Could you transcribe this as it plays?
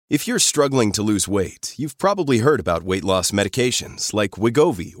If you're struggling to lose weight, you've probably heard about weight loss medications like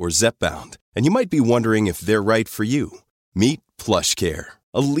Wegovy or Zepbound, and you might be wondering if they're right for you. Meet PlushCare,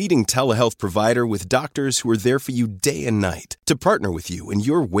 a leading telehealth provider with doctors who are there for you day and night to partner with you in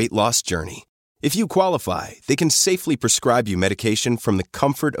your weight loss journey. If you qualify, they can safely prescribe you medication from the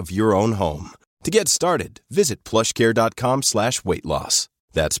comfort of your own home. To get started, visit plushcare.com/weightloss.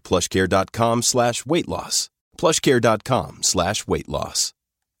 That's plushcare.com/weightloss. plushcare.com/weightloss.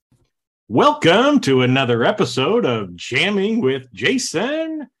 Welcome to another episode of Jamming with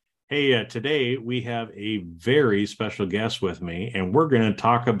Jason. Hey, today we have a very special guest with me, and we're going to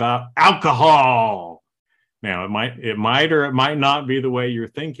talk about alcohol. Now, it might or it might not be the way you're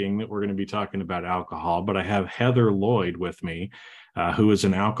thinking that we're going to be talking about alcohol, but I have Heather Lloyd with me, who is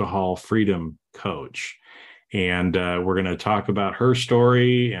an alcohol freedom coach. And we're going to talk about her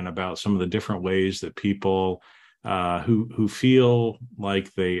story and about some of the different ways that people who feel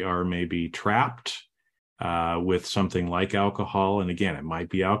like they are maybe trapped with something like alcohol. And again, it might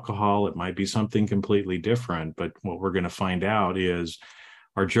be alcohol, it might be something completely different. But what we're going to find out is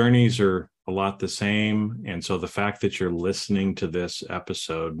our journeys are a lot the same. And so the fact that you're listening to this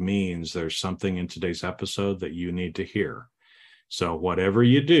episode means there's something in today's episode that you need to hear. So whatever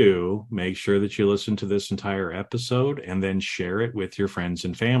you do, make sure that you listen to this entire episode and then share it with your friends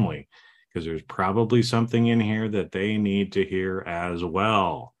and family, because there's probably something in here that they need to hear as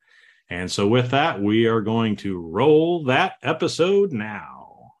well. And so with that, we are going to roll that episode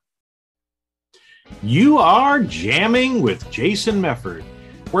now. You are jamming with Jason Mefford,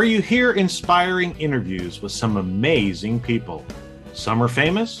 where you hear inspiring interviews with some amazing people. Some are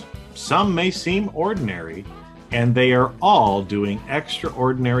famous, some may seem ordinary, and they are all doing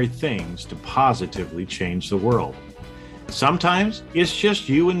extraordinary things to positively change the world. Sometimes it's just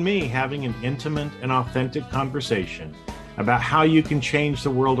you and me having an intimate and authentic conversation about how you can change the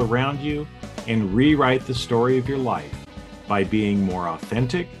world around you and rewrite the story of your life by being more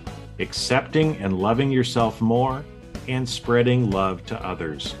authentic, accepting and loving yourself more, and spreading love to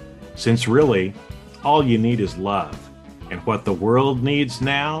others. Since really, all you need is love. And what the world needs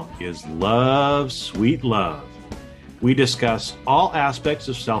now is love, sweet love. We discuss all aspects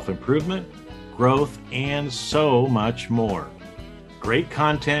of self-improvement, growth, and so much more. Great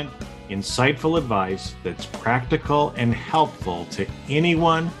content, insightful advice that's practical and helpful to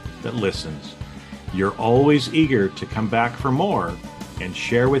anyone that listens. You're always eager to come back for more and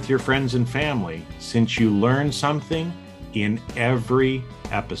share with your friends and family, since you learn something in every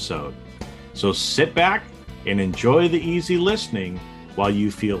episode. So sit back and enjoy the easy listening while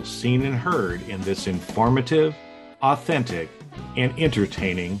you feel seen and heard in this informative, authentic, and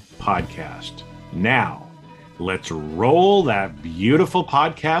entertaining podcast. Now, let's roll that beautiful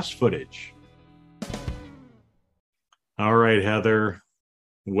podcast footage. All right, Heather,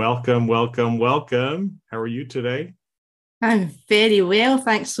 welcome. How are you today? I'm very well.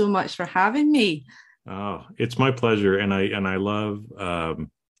 Thanks so much for having me. Oh, it's my pleasure. And I love,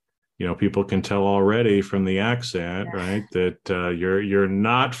 people can tell already from the accent, right, that you're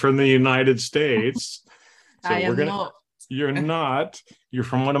not from the United States. So I am not. You're not. You're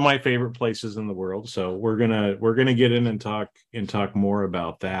from one of my favorite places in the world. So we're gonna get in and talk more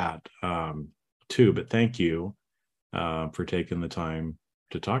about that too. But thank you for taking the time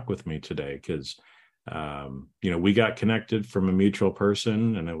to talk with me today, because we got connected from a mutual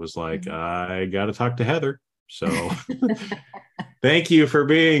person, and it was like, I got to talk to Heather. So thank you for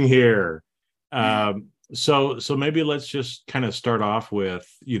being here. So maybe let's just kind of start off with,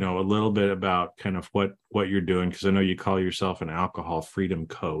 a little bit about kind of what you're doing, because I know you call yourself an alcohol freedom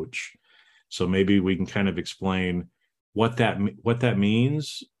coach. So maybe we can kind of explain what that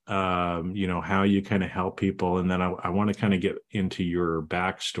means, how you kind of help people. And then I want to kind of get into your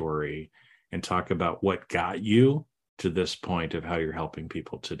backstory and talk about what got you to this point of how you're helping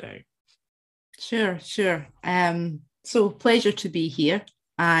people today. Sure. So pleasure to be here.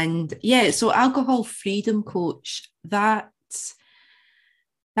 And so alcohol freedom coach, that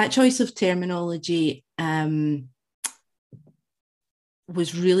choice of terminology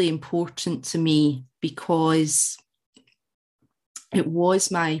was really important to me, because it was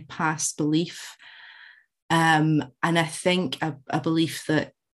my past belief. And I think a belief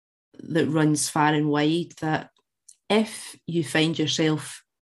that runs far and wide, that if you find yourself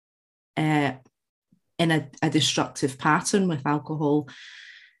in a destructive pattern with alcohol,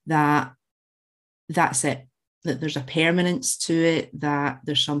 that's it, that there's a permanence to it, that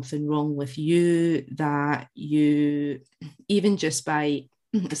there's something wrong with you, that you, even just by,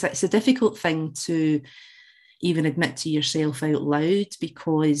 it's a difficult thing to even admit to yourself out loud,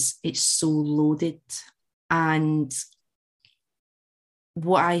 because it's so loaded. And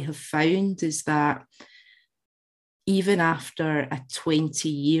what I have found is that even after a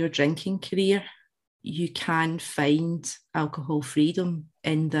 20-year drinking career, you can find alcohol freedom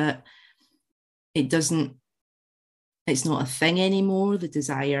in that it's not a thing anymore. The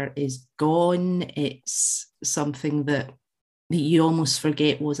desire is gone. It's something that you almost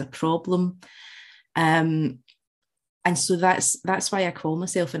forget was a problem. And so that's why I call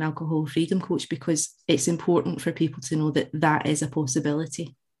myself an alcohol freedom coach, because it's important for people to know that that is a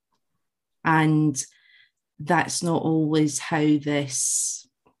possibility. And that's not always how this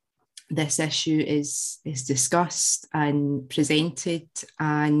issue is discussed and presented.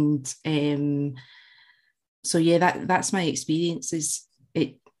 And so yeah, that's my experience.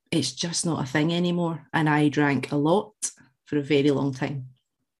 It's just not a thing anymore. And I drank a lot for a very long time.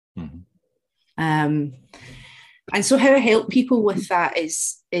 Mm-hmm. And so how I help people with that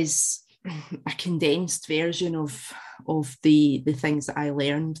is a condensed version of the things that I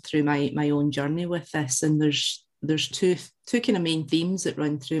learned through my own journey with this. And there's two kind of main themes that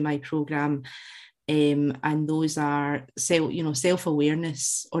run through my program. And those are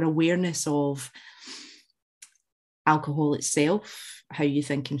self-awareness, or awareness of alcohol itself, how you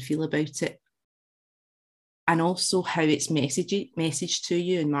think and feel about it, and also how it's messaged to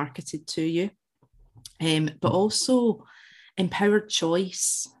you and marketed to you, but also empowered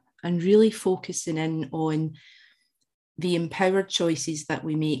choice, and really focusing in on the empowered choices that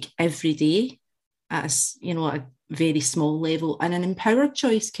we make every day at a very small level. And an empowered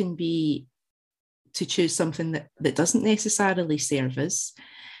choice can be to choose something that doesn't necessarily serve us.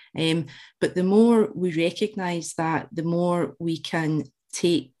 But the more we recognise that, the more we can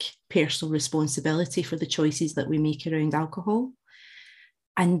take personal responsibility for the choices that we make around alcohol.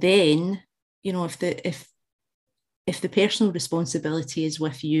 And then, if the personal responsibility is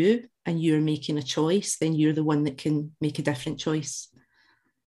with you and you're making a choice, then you're the one that can make a different choice.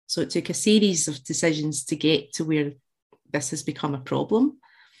 So it took a series of decisions to get to where this has become a problem.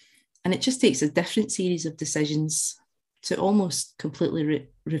 And it just takes a different series of decisions to almost completely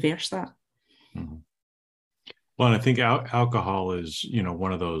reverse that. Mm-hmm. Well, and I think alcohol is,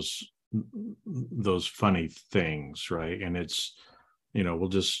 one of those funny things, right? And it's, we'll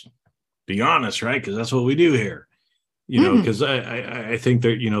just be honest, right? Because that's what we do here, because I think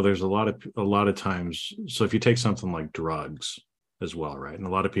that, there's a lot of times. So if you take something like drugs as well, right? And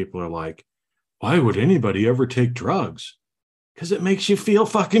a lot of people are like, why would anybody ever take drugs? Because it makes you feel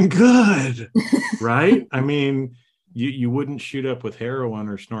fucking good, right? I mean, you wouldn't shoot up with heroin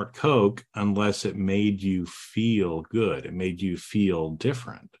or snort coke unless it made you feel good. It made you feel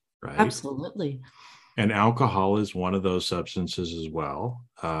different, right? Absolutely. And alcohol is one of those substances as well,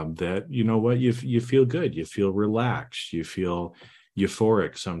 that, you feel good, you feel relaxed, you feel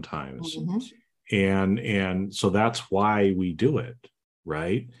euphoric sometimes. Mm-hmm. And so that's why we do it,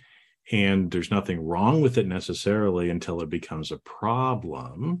 right? And there's nothing wrong with it necessarily until it becomes a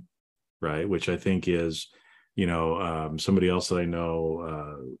problem, right? Which I think is, somebody else that I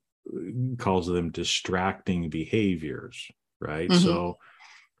know calls them distracting behaviors, right? Mm-hmm.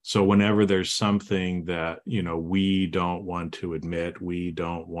 So whenever there's something that, we don't want to admit, we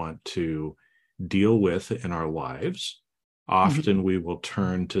don't want to deal with in our lives, often mm-hmm. we will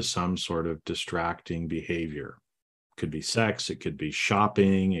turn to some sort of distracting behavior. It could be sex, it could be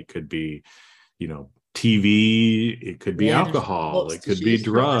shopping, it could be, TV, it could be alcohol, it could be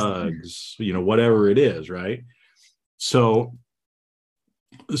drugs, whatever it is, right? So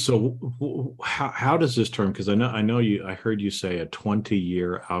how does this term, because I heard you say a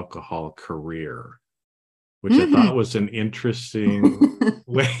 20-year alcohol career, which mm-hmm. I thought was an interesting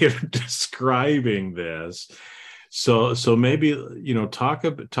way of describing this. So maybe, talk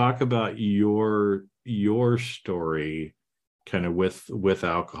about your story kind of with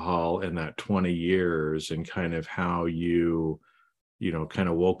alcohol and that 20 years, and kind of how you kind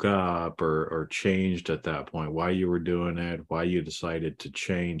of woke up or changed at that point, why you were doing it, why you decided to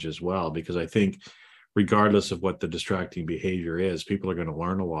change as well. Because I think regardless of what the distracting behavior is, people are going to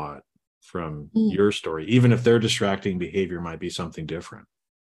learn a lot from your story, even if their distracting behavior might be something different.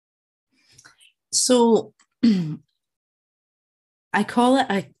 So I call it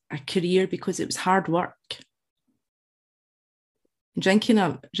a career because it was hard work. Drinking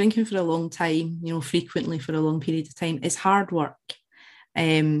for a long time, frequently for a long period of time, is hard work.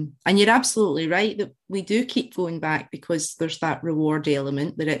 And you're absolutely right that we do keep going back because there's that reward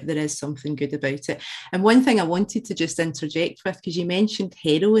element, that there is something good about it. And one thing I wanted to just interject with, because you mentioned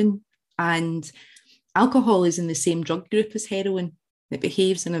heroin, and alcohol is in the same drug group as heroin. It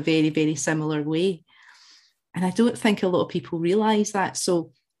behaves in a very, very similar way. And I don't think a lot of people realise that.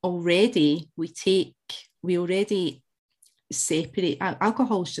 So already we already separate.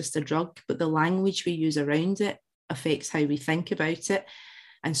 Alcohol is just a drug, but the language we use around it affects how we think about it.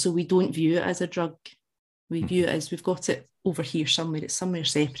 And so we don't view it as a drug. We view it as we've got it over here somewhere. It's somewhere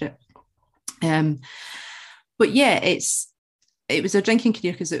separate. But yeah, it was a drinking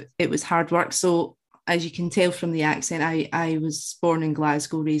career because it was hard work. So as you can tell from the accent, I was born in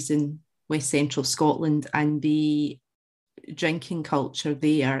Glasgow, raised in West Central Scotland, and the drinking culture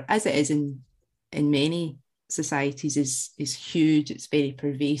there, as it is in many societies, is huge. It's very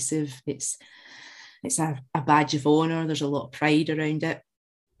pervasive. It's a badge of honour. There's a lot of pride around it.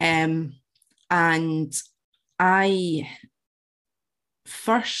 And I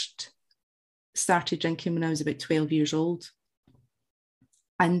first started drinking when I was about 12 years old.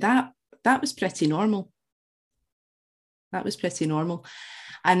 And that was pretty normal. That was pretty normal.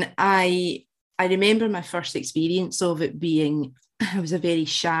 And I remember my first experience of it being, I was a very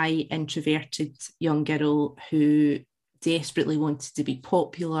shy, introverted young girl who desperately wanted to be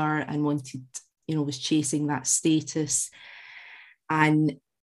popular and wanted, was chasing that status. And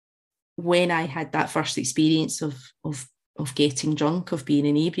when I had that first experience of getting drunk, of being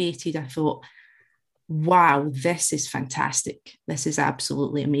inebriated, I thought, wow, this is fantastic. This is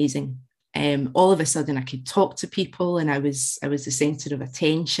absolutely amazing. All of a sudden I could talk to people, and I was the centre of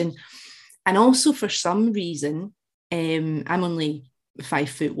attention. And also for some reason, I'm only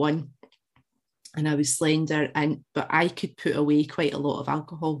 5'1", and I was slender, but I could put away quite a lot of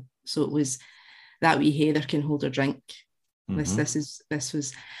alcohol. So it was that wee Heather can hold her drink. Mm-hmm. This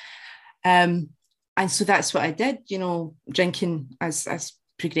was, and so that's what I did. Drinking as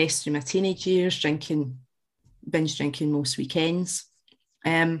progressed through my teenage years, binge drinking most weekends.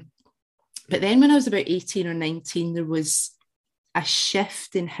 But then when I was about 18 or 19, there was a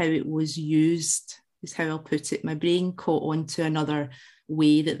shift in how it was used, is how I'll put it. My brain caught on to another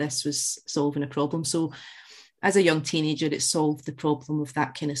way that this was solving a problem. So as a young teenager, it solved the problem of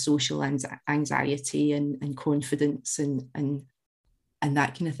that kind of social anxiety and confidence and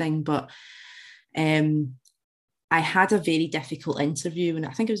that kind of thing. But I had a very difficult interview, and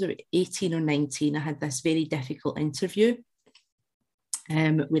I think it was about 18 or 19. I had this very difficult interview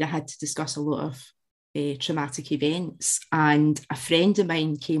where I had to discuss a lot of traumatic events, and a friend of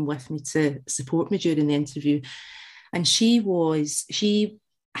mine came with me to support me during the interview. And she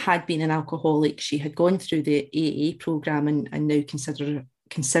had been an alcoholic. She had gone through the AA program and now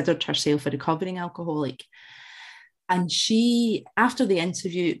considered herself a recovering alcoholic. And she, after the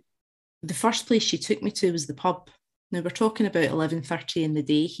interview, the first place she took me to was the pub. Now we're talking about 11:30 in the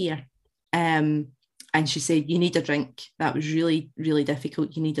day here. And she said, "You need a drink." That was really, really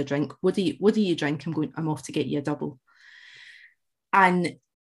difficult. "You need a drink. What do you drink? I'm off to get you a double." And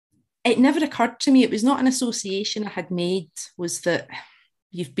it never occurred to me, it was not an association I had made, was that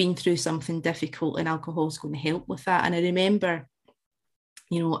you've been through something difficult and alcohol is going to help with that. And I remember,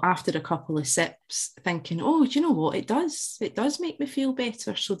 after a couple of sips thinking, oh, do you know what? It does make me feel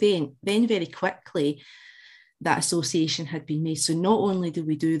better. So then very quickly, that association had been made. So not only do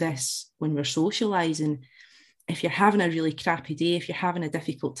we do this when we're socialising, if you're having a really crappy day, if you're having a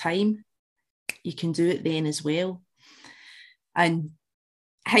difficult time, you can do it then as well. And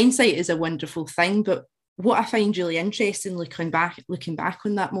hindsight is a wonderful thing, but what I find really interesting looking back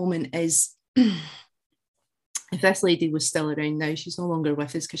on that moment is, if this lady was still around now, she's no longer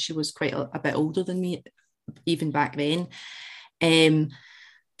with us because she was quite a bit older than me, even back then.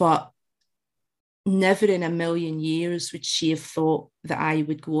 But never in a million years would she have thought that I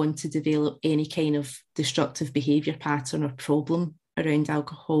would go on to develop any kind of destructive behaviour pattern or problem around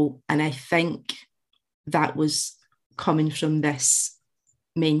alcohol. And I think that was coming from this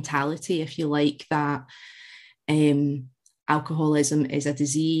mentality, if you like, that alcoholism is a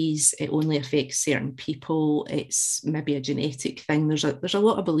disease. It only affects certain people. It's maybe a genetic thing. There's a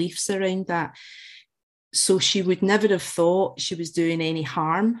lot of beliefs around that. So she would never have thought she was doing any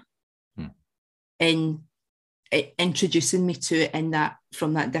harm in introducing me to it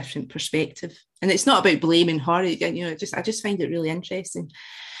from that different perspective. And it's not about blaming her. I just find it really interesting.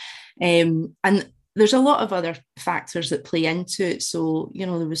 And there's a lot of other factors that play into it. So, there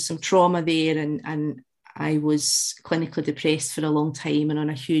was some trauma there, and I was clinically depressed for a long time and on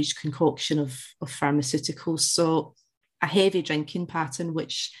a huge concoction of pharmaceuticals. So a heavy drinking pattern,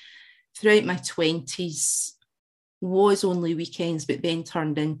 which throughout my 20s was only weekends, but then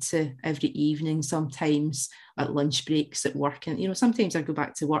turned into every evening, sometimes at lunch breaks at work. And, sometimes I go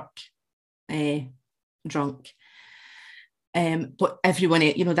back to work drunk. But everyone,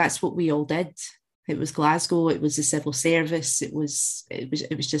 that's what we all did. It was Glasgow, it was the civil service, it was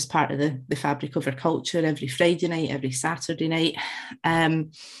just part of the fabric of our culture, every Friday night, every Saturday night.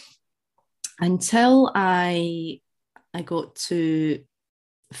 Until I I got to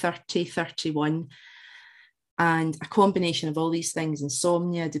 30, 31, and a combination of all these things,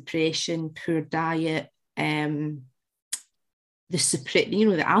 insomnia, depression, poor diet, the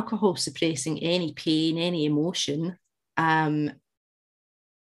alcohol suppressing any pain, any emotion,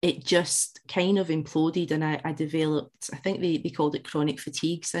 it just kind of imploded, and I developed, I think they called it chronic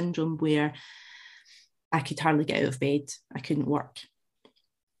fatigue syndrome, where I could hardly get out of bed. I couldn't work.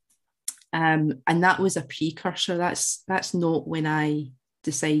 And that was a precursor. That's not when I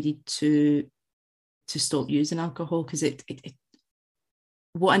decided to stop using alcohol, because it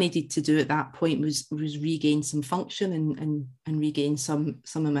what I needed to do at that point was regain some function and regain some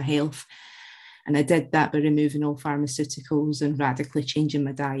of my health. And I did that by removing all pharmaceuticals and radically changing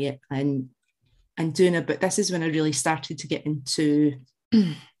my diet and doing it. But this is when I really started to get into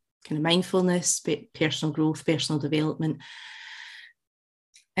kind of mindfulness, personal growth, personal development.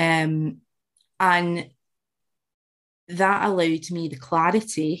 And that allowed me the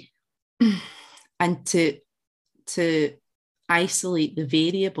clarity and to isolate the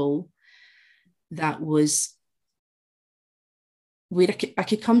variable that was where I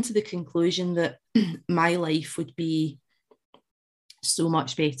could come to the conclusion that my life would be so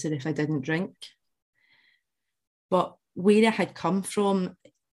much better if I didn't drink. But where I had come from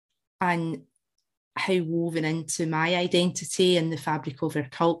and how woven into my identity and the fabric of our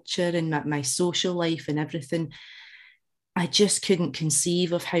culture and my social life and everything, I just couldn't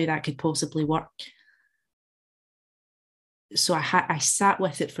conceive of how that could possibly work. So I sat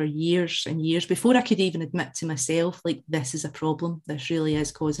with it for years and years before I could even admit to myself, like, this is a problem. This really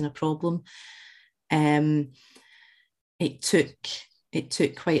is causing a problem. It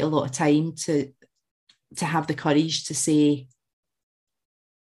took quite a lot of time to have the courage to say,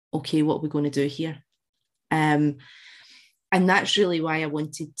 okay, what are we going to do here? And that's really why I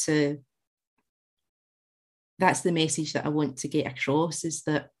wanted to, that's the message that I want to get across, is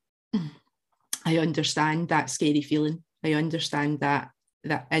that I understand that scary feeling. I understand that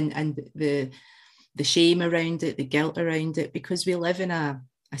and the shame around it, the guilt around it, because we live in a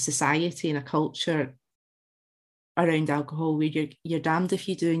society and a culture around alcohol where you're damned if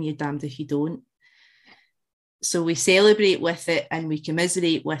you do and you're damned if you don't. So we celebrate with it and we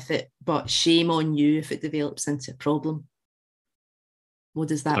commiserate with it, but shame on you if it develops into a problem. What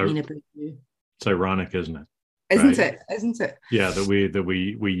does that mean about you? It's ironic, isn't it? Isn't it? Isn't it? Yeah, that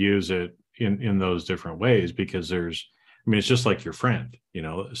we use it in those different ways, because there's, I mean, it's just like your friend,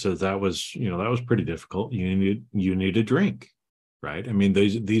 so that was pretty difficult. You need a drink, right? I mean,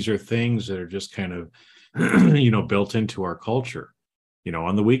 these are things that are just kind of, built into our culture.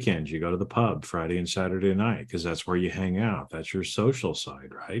 On the weekends, you go to the pub Friday and Saturday night, because that's where you hang out. That's your social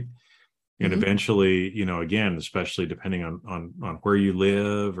side, right? And eventually, again, especially depending on where you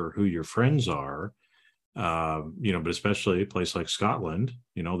live or who your friends are, but especially a place like Scotland,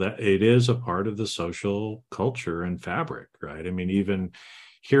 that it is a part of the social culture and fabric, right? I mean, even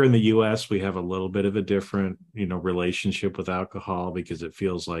here in the US, we have a little bit of a different, relationship with alcohol, because it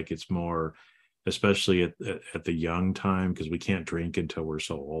feels like it's more, especially at the young time, because we can't drink until we're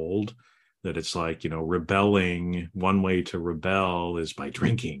so old, that it's like, rebelling. One way to rebel is by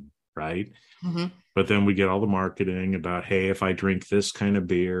drinking, right? Mm-hmm. But then we get all the marketing about, hey, if I drink this kind of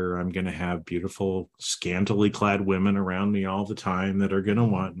beer, I'm going to have beautiful, scantily clad women around me all the time that are going to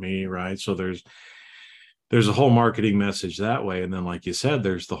want me, right? So there's a whole marketing message that way. And then, like you said,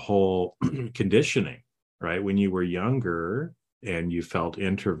 there's the whole conditioning, right? When you were younger and you felt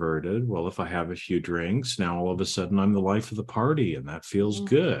introverted, well, if I have a few drinks, now all of a sudden I'm the life of the party, and that feels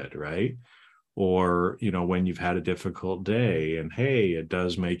good, right? Or, when you've had a difficult day, and hey, it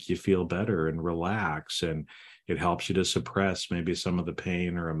does make you feel better and relax, and it helps you to suppress maybe some of the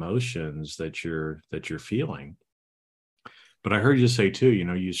pain or emotions that you're feeling. But I heard you say too,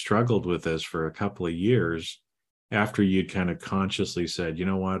 you struggled with this for a couple of years after you'd kind of consciously said, you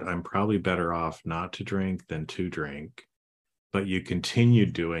know what, I'm probably better off not to drink than to drink. But you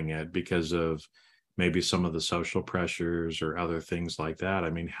continued doing it because of maybe some of the social pressures or other things like that. I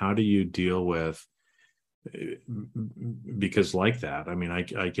mean, how do you deal with, because like that, I mean,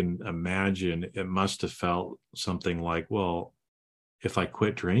 I can imagine it must have felt something like, well, if I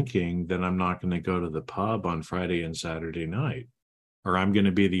quit drinking, then I'm not going to go to the pub on Friday and Saturday night, or I'm going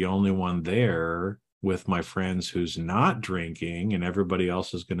to be the only one there with my friends who's not drinking, and everybody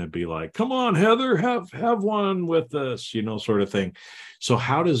else is going to be like, come on, Heather, have one with us, sort of thing. So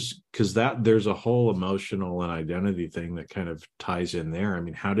because there's a whole emotional and identity thing that kind of ties in there. I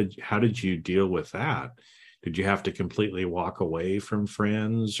mean, how did you deal with that? Did you have to completely walk away from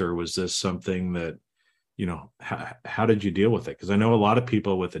friends, or was this something that, how did you deal with it? Because I know a lot of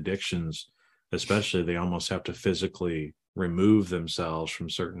people with addictions especially they almost have to physically remove themselves from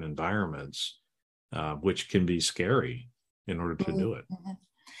certain environments, which can be scary in order to do it.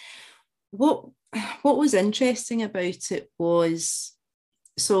 What was interesting about it was,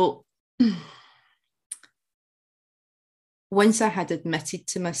 so once I had admitted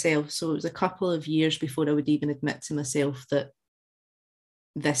to myself, so it was a couple of years before I would even admit to myself that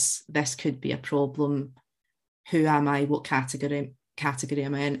this could be a problem. Who am I? What category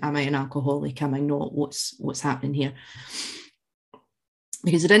am I in? Am I an alcoholic? Am I not? What's happening here?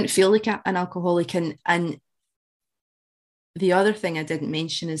 Because I didn't feel like an alcoholic. And the other thing I didn't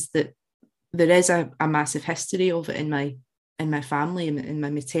mention is that there is a massive history of it in my family, in my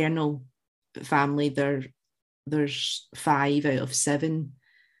maternal family. There's 5 out of 7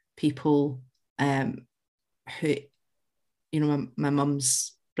 people who, you know, my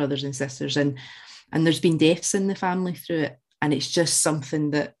mum's brothers and sisters, and there's been deaths in the family through it. And it's just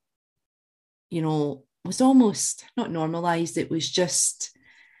something that, you know, was almost not normalized. It was just,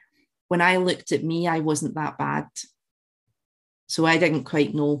 when I looked at me, I wasn't that bad. So I didn't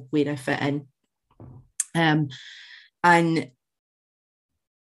quite know where I fit in. And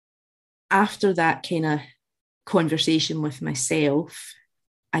after that kind of conversation with myself,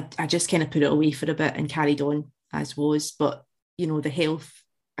 I just kind of put it away for a bit and carried on as was. But, you know, the health,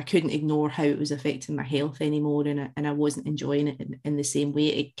 I couldn't ignore how it was affecting my health anymore, and I wasn't enjoying it in the same way.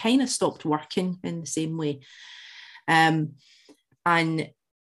 It kind of stopped working in the same way. And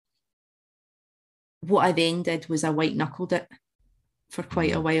what I then did was I white knuckled it for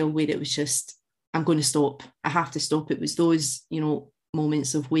quite a while, where it was just, I'm going to stop. I have to stop. It was those, you know,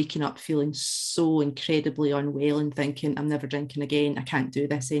 moments of waking up feeling so incredibly unwell and thinking, I'm never drinking again. I can't do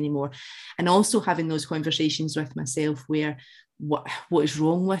this anymore. And also having those conversations with myself where, what is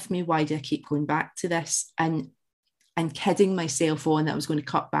wrong with me? Why do I keep going back to this? And kidding myself on that I was going to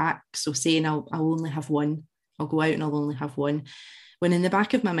cut back. So saying I'll only have one. I'll go out and I'll only have one. When in the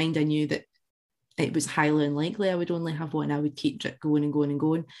back of my mind, I knew that it was highly unlikely I would only have one. I would keep going and going and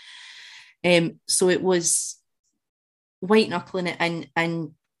going. So it was white knuckling it, and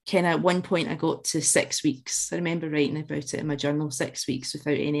kind of at one point I got to 6 weeks. I remember writing about it in my journal, 6 weeks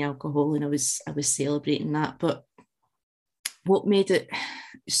without any alcohol, and I was celebrating that. But what made it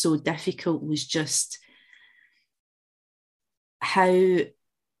so difficult was just how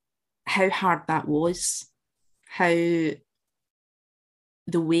hard that was, how the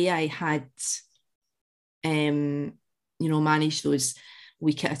way I had you know, managed those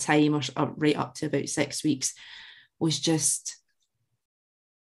week at a time, or right up to about 6 weeks, was just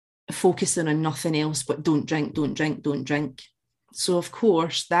focusing on nothing else but don't drink. So of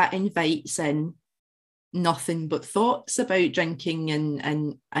course that invites in nothing but thoughts about drinking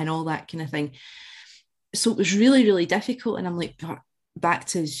and all that kind of thing. So it was really, really difficult. And I'm like, back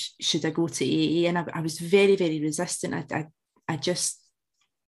to, should I go to AA? And I was very, very resistant. I just,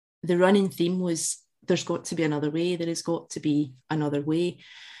 the running theme was, there's got to be another way. There has got to be another way.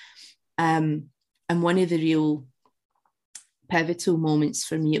 And one of the real pivotal moments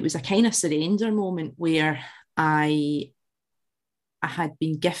for me, it was a kind of surrender moment where I had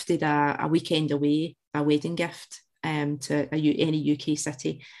been gifted a weekend away, a wedding gift to any UK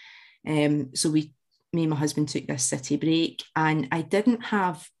city. So me and my husband took this city break, and I didn't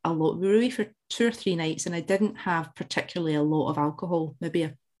have a lot. We were away for 2 or 3 nights, and I didn't have particularly a lot of alcohol, maybe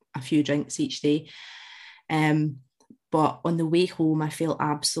a few drinks each day. But on the way home, I felt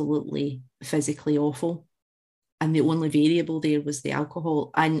absolutely physically awful. And the only variable there was the alcohol.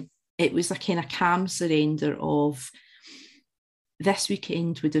 And it was a kind of calm surrender of, this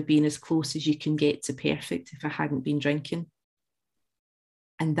weekend would have been as close as you can get to perfect if I hadn't been drinking.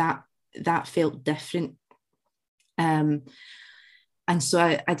 And that felt different. And so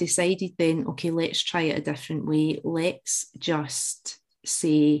I decided then, okay, let's try it a different way. Let's just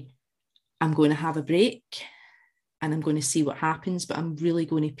say, I'm going to have a break and I'm going to see what happens, but I'm really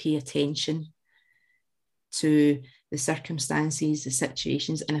going to pay attention to the circumstances, the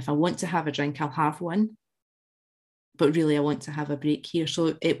situations. And if I want to have a drink, I'll have one. But really, I want to have a break here.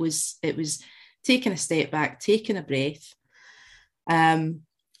 So it was taking a step back, taking a breath. And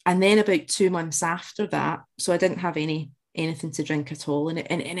then about 2 months after that, so I didn't have anything to drink at all. And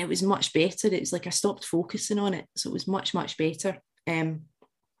it was much better. It was like I stopped focusing on it. So it was much, much better. And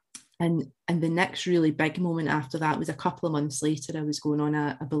the next really big moment after that was a couple of months later. I was going on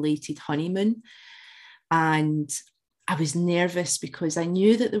a belated honeymoon. And I was nervous because I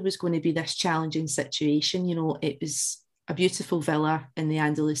knew that there was going to be this challenging situation. You know, it was a beautiful villa in the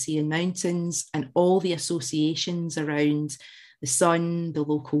Andalusian mountains, and all the associations around the sun, the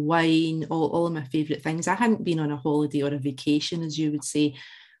local wine, all of my favourite things. I hadn't been on a holiday or a vacation, as you would say,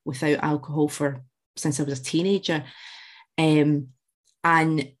 without alcohol since I was a teenager. And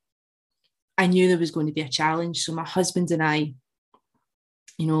I knew there was going to be a challenge. So my husband and I,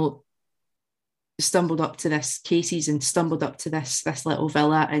 stumbled up to this Casey's and stumbled up to this little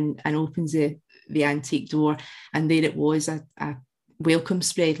villa and opens the antique door. And there it was, a welcome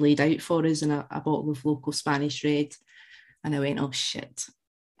spread laid out for us and a bottle of local Spanish Red. And I went, oh shit.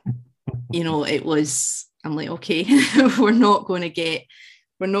 It was, I'm like, okay, we're not going to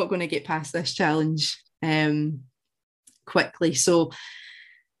get past this challenge quickly. So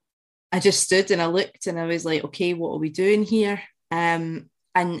I just stood and I looked and I was like, okay, what are we doing here? And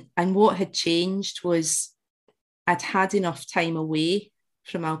what had changed was I'd had enough time away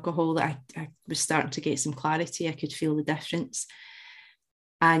from alcohol that I was starting to get some clarity. I could feel the difference.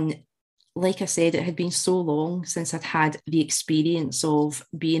 And like I said, it had been so long since I'd had the experience of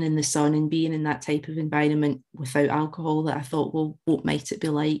being in the sun and being in that type of environment without alcohol that I thought, well, what might it be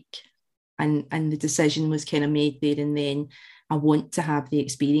like? And the decision was kind of made there and then. I want to have the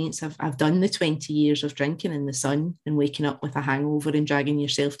experience. I've done the 20 years of drinking in the sun and waking up with a hangover and dragging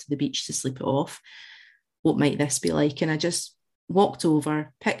yourself to the beach to sleep it off. What might this be like? And I just walked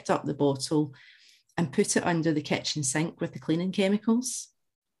over, picked up the bottle and put it under the kitchen sink with the cleaning chemicals.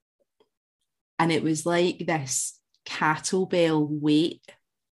 And it was like this kettlebell weight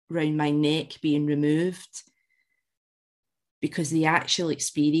around my neck being removed, because the actual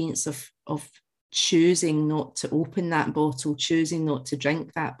experience of choosing not to open that bottle, choosing not to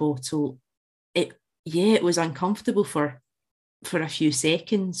drink that bottle, it was uncomfortable for a few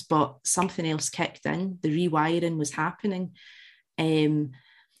seconds, but something else kicked in. The rewiring was happening, and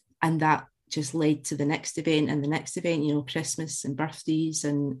that just led to the next event and the next event, Christmas and birthdays,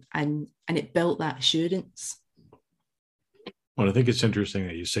 and it built that assurance. Well, I think it's interesting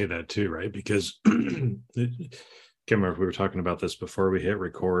that you say that too, right? Because can't remember if we were talking about this before we hit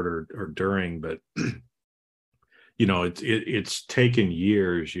record or during, but it's taken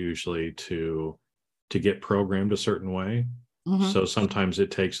years usually to get programmed a certain way. Mm-hmm. So sometimes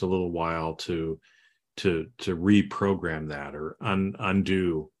it takes a little while to reprogram that or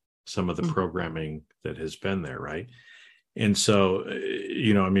undo some of the programming that has been there, right? And so,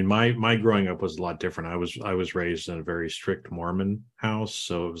 my growing up was a lot different. I was raised in a very strict Mormon house,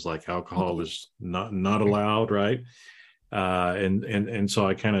 so it was like alcohol was not allowed, right? And so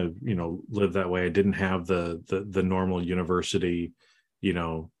I kind of lived that way. I didn't have the normal university,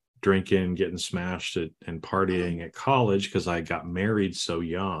 drinking, getting smashed and partying at college, because I got married so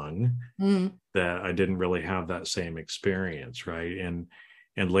young that I didn't really have that same experience, right?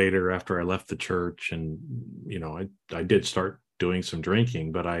 And later, after I left the church, and I did start doing some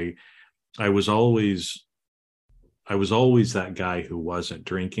drinking, but I was always that guy who wasn't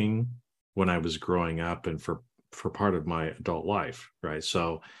drinking when I was growing up and for part of my adult life, right?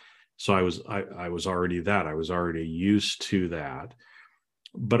 So I was already that. I was already used to that.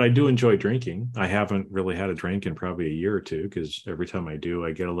 But I do enjoy drinking. I haven't really had a drink in probably a year or two, because every time I do,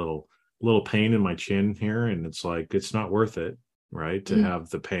 I get a little pain in my chin here, and it's like it's not worth it, right, to have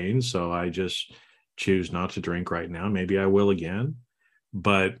the pain. So I just choose not to drink right now. Maybe I will again.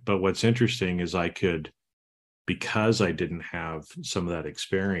 But what's interesting is because I didn't have some of that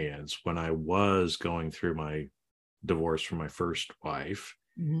experience when I was going through my divorce from my first wife,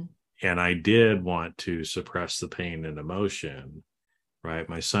 and I did want to suppress the pain and emotion, right?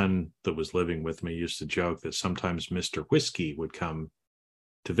 My son that was living with me used to joke that sometimes Mr. Whiskey would come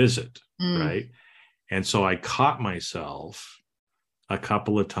to visit, right? And so I caught myself a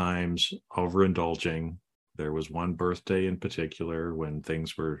couple of times overindulging. There was one birthday in particular when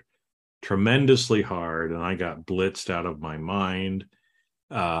things were tremendously hard and I got blitzed out of my mind.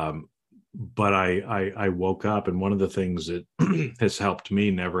 But I woke up, and one of the things that has helped me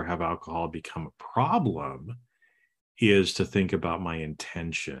never have alcohol become a problem is to think about my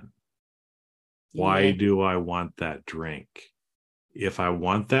intention. Why do I want that drink? If I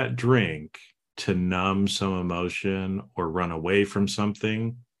want that drink to numb some emotion or run away from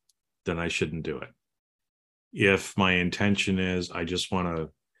something, then I shouldn't do it. If my intention is I just want to,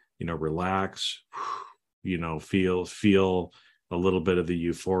 relax, feel a little bit of the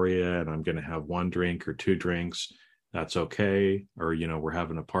euphoria, and I'm going to have one drink or two drinks, that's okay. Or, we're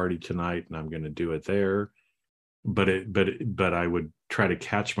having a party tonight and I'm going to do it there. But I would try to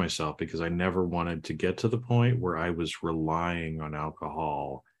catch myself, because I never wanted to get to the point where I was relying on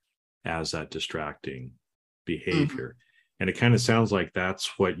alcohol as that distracting behavior. And it kind of sounds like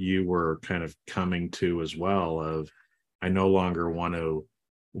that's what you were kind of coming to as well, of I no longer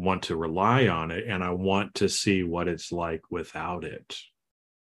want to rely on it, and I want to see what it's like without it.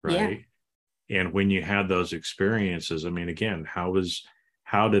 Right. Yeah. And when you had those experiences, I mean, again, how was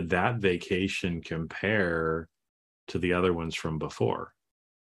how did that vacation compare to the other ones from before?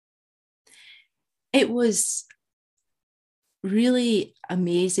 It was really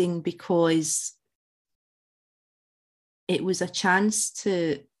amazing because it was a chance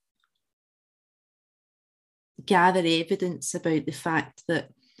to gather evidence about the fact that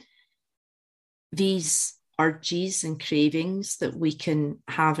these urges and cravings that we can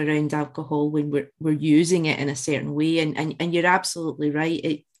have around alcohol when we're using it in a certain way, and you're absolutely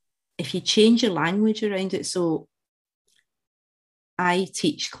right. If you change your language around it, so I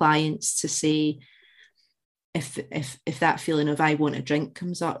teach clients to say, if that feeling of I want a drink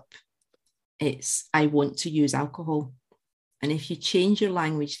comes up, it's I want to use alcohol. And if you change your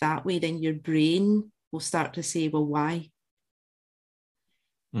language that way, then your brain will start to say, well, why?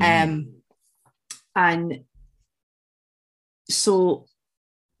 And so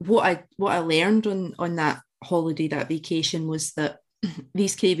what I learned on that holiday, that vacation, was that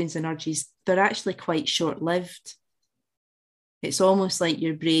these cravings and urges, they're actually quite short-lived. It's almost like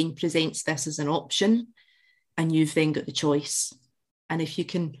your brain presents this as an option and you've then got the choice. And if you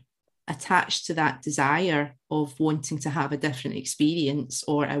can attach to that desire of wanting to have a different experience,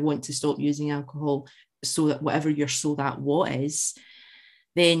 or I want to stop using alcohol so that whatever your so that what is,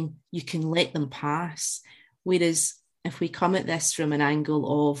 then you can let them pass. Whereas if we come at this from an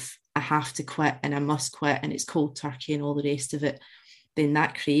angle of I have to quit and I must quit and it's cold turkey and all the rest of it, then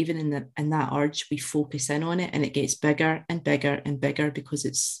that craving and that urge, we focus in on it and it gets bigger and bigger and bigger because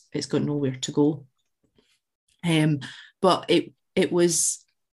it's got nowhere to go. But it was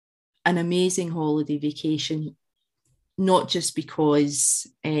an amazing holiday vacation, not just because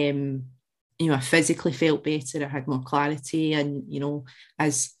I physically felt better, I had more clarity, and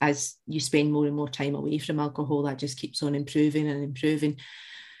as you spend more and more time away from alcohol, that just keeps on improving and improving.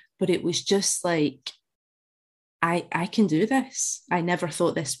 But it was just like, I can do this. I never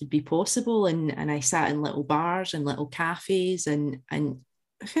thought this would be possible, and I sat in little bars and little cafes, and I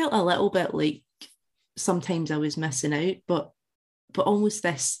felt a little bit like sometimes I was missing out, but almost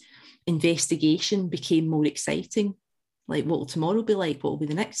this investigation became more exciting. Like, what will tomorrow be like? What will be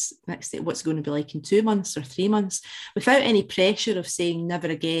the next day? What's going to be like in 2 months or 3 months? Without any pressure of saying never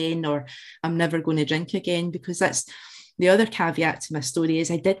again, or I'm never going to drink again, because that's the other caveat to my story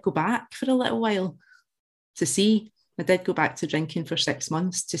is I did go back for a little while to see. I did go back to drinking for 6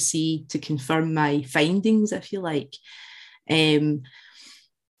 months to confirm my findings, if you like.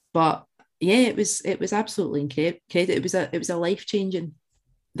 But yeah, it was absolutely incredible. It was a life-changing,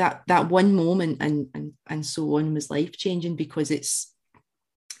 that one moment and so on was life-changing, because it's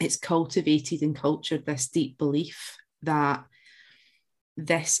cultivated and cultured this deep belief that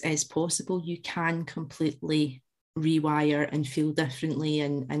this is possible. You can completely rewire and feel differently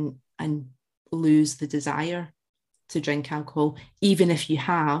and lose the desire to drink alcohol, even if you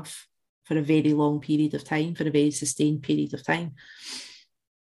have for a very long period of time, for a very sustained period of time.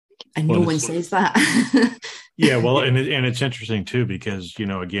 And no one says that. Yeah, well, and it's interesting too, because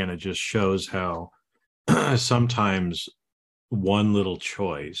again, it just shows how sometimes one little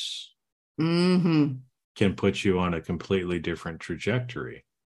choice can put you on a completely different trajectory,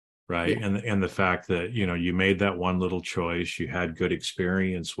 right? Yeah. And the fact that you made that one little choice, you had good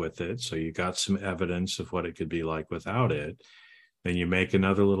experience with it, so you got some evidence of what it could be like without it. Then you make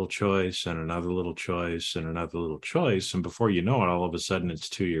another little choice and another little choice and another little choice, and before you know it, all of a sudden it's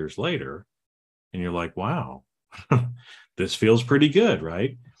 2 years later, and you're like, wow, this feels pretty good,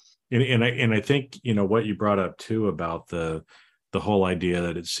 right? And I think what you brought up too about the whole idea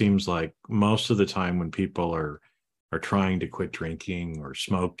that it seems like most of the time when people are trying to quit drinking or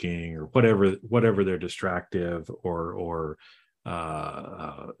smoking or whatever their distractive or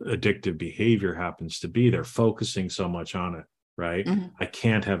addictive behavior happens to be, they're focusing so much on it, right? Mm-hmm. I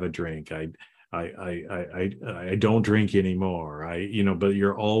can't have a drink. I don't drink anymore. But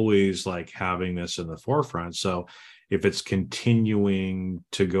you're always like having this in the forefront. So if it's continuing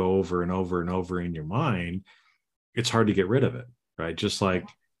to go over and over and over in your mind, it's hard to get rid of it, right? Just like,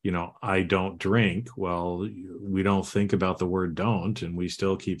 I don't drink. Well, we don't think about the word don't, and we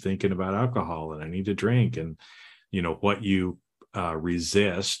still keep thinking about alcohol and I need to drink. And, what you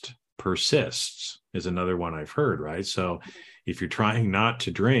resist persists is another one I've heard, right? So if you're trying not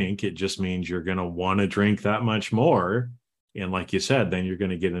to drink, it just means you're going to want to drink that much more. And like you said, then you're going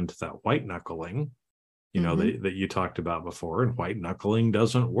to get into that white knuckling, that you talked about before, and white knuckling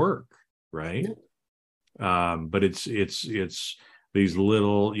doesn't work, right? But it's these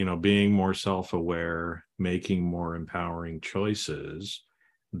little, being more self-aware, making more empowering choices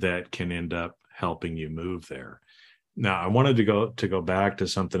that can end up helping you move there. Now, I wanted to go back to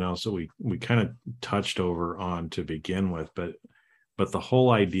something else that we kind of touched over on to begin with, but But the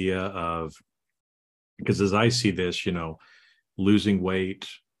whole idea of, because as I see this, losing weight,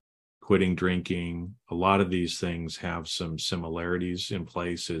 quitting drinking, a lot of these things have some similarities in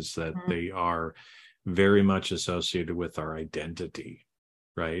places that they are very much associated with our identity,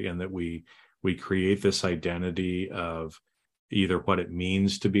 right? And that we create this identity of either what it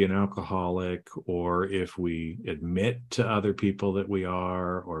means to be an alcoholic, or if we admit to other people that we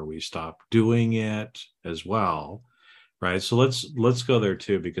are, or we stop doing it as well, right? So let's go there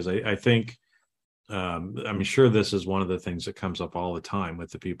too, because I think I'm sure this is one of the things that comes up all the time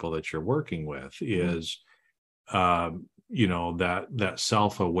with the people that you're working with is, that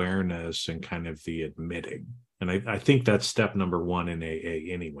self-awareness and kind of the admitting. And I think that's step number one in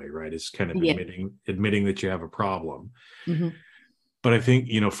AA anyway, right? It's kind of admitting that you have a problem. Mm-hmm. But I think,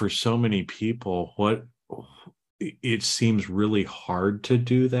 for so many people, it seems really hard to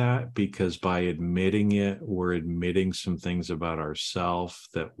do that, because by admitting it, we're admitting some things about ourselves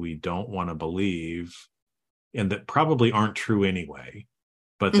that we don't want to believe and that probably aren't true anyway,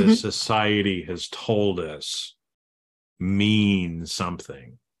 but that society has told us mean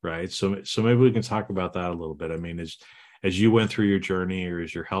something, right? So maybe we can talk about that a little bit. I mean, as you went through your journey, or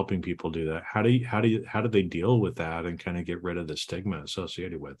as you're helping people do that, how do they deal with that and kind of get rid of the stigma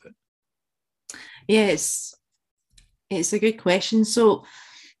associated with it? Yes. It's a good question. So,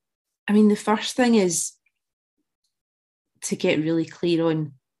 I mean, the first thing is to get really clear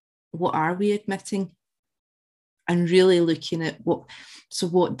on what are we admitting, and really looking at what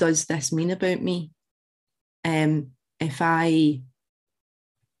does this mean about me? If I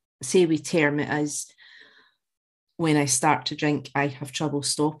say we term it as when I start to drink, I have trouble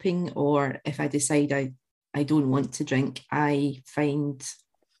stopping, or if I decide I don't want to drink, I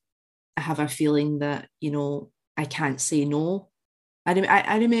have a feeling that, I can't say no.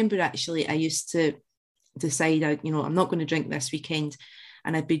 I remember actually I used to decide, I'm not going to drink this weekend,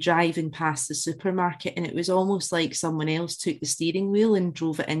 and I'd be driving past the supermarket, and it was almost like someone else took the steering wheel and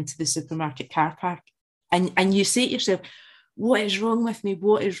drove it into the supermarket car park. And you say to yourself, what is wrong with me?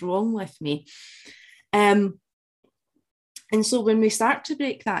 What is wrong with me? And so when we start to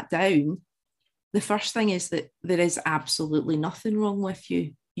break that down, the first thing is that there is absolutely nothing wrong with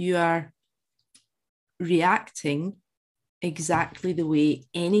you. You are reacting exactly the way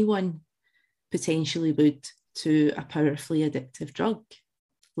anyone potentially would to a powerfully addictive drug.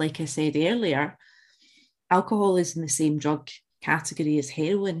 Like I said earlier, alcohol is in the same drug category as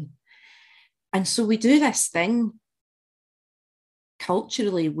heroin. And so we do this thing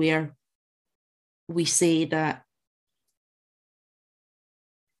culturally where we say that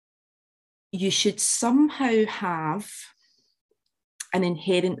you should somehow have an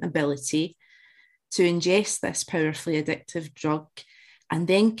inherent ability to ingest this powerfully addictive drug and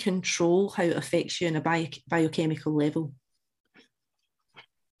then control how it affects you on a biochemical level.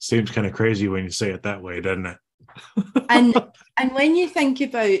 Seems kind of crazy when you say it that way, doesn't it? and when you think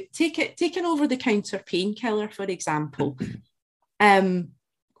about taking over-the-counter painkiller, for example, when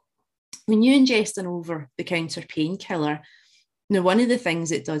you ingest an over-the-counter painkiller, now one of the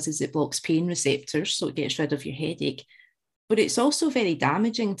things it does is it blocks pain receptors, so it gets rid of your headache, but it's also very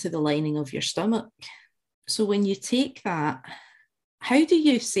damaging to the lining of your stomach. So when you take that, how do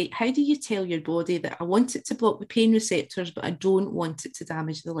you tell your body that I want it to block the pain receptors, but I don't want it to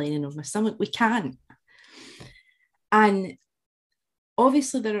damage the lining of my stomach? We can't. And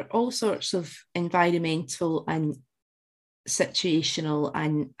obviously there are all sorts of environmental and situational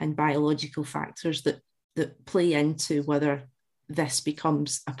and biological factors that play into whether this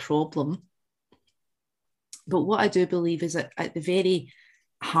becomes a problem. But what I do believe is that at the very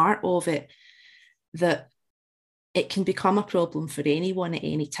heart of it, that it can become a problem for anyone at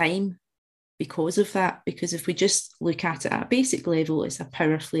any time because of that. Because if we just look at it at a basic level, it's a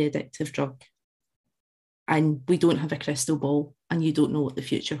powerfully addictive drug. And we don't have a crystal ball, and you don't know what the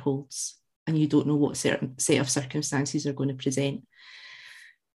future holds, and you don't know what certain set of circumstances are going to present.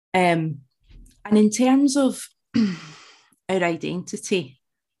 And in terms of our identity,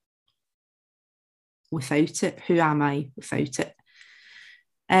 without it, who am I without it?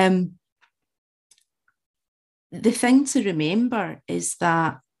 The thing to remember is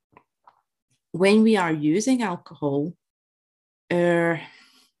that when we are using alcohol, our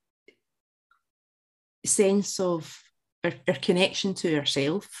sense of our connection to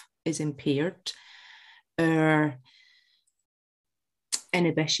ourselves is impaired. Our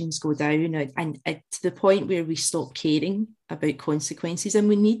inhibitions go down, and to the point where we stop caring about consequences. And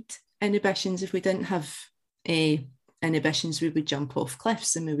we need inhibitions. If we didn't have inhibitions, we would jump off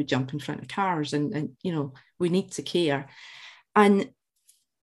cliffs and we would jump in front of cars, and we need to care. And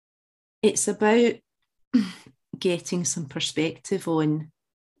it's about getting some perspective on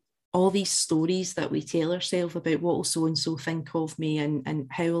all these stories that we tell ourselves about what will so and so think of me, and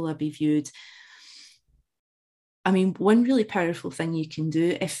how will I be viewed. I mean, one really powerful thing you can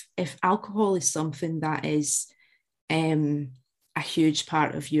do if alcohol is something that is a huge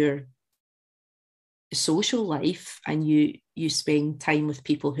part of your social life, and you spend time with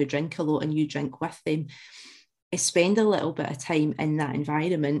people who drink a lot and you drink with them, is spend a little bit of time in that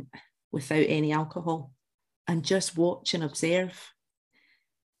environment without any alcohol and just watch and observe,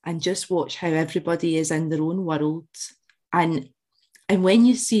 and just watch how everybody is in their own world. And when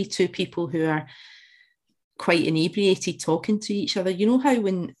you see two people who are quite inebriated talking to each other, you know how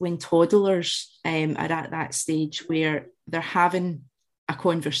when toddlers are at that stage where they're having a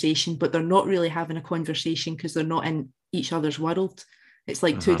conversation, but they're not really having a conversation because they're not in each other's world. It's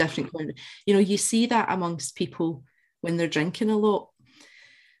like two different, you see that amongst people when they're drinking a lot.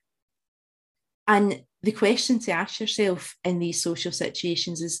 And the question to ask yourself in these social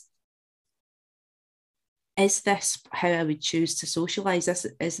situations is this how I would choose to socialize?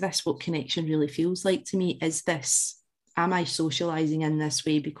 Is this what connection really feels like to me? Am I socializing in this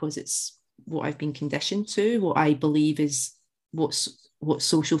way because it's what I've been conditioned to, what I believe is what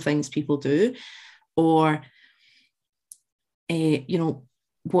social things people do? Or,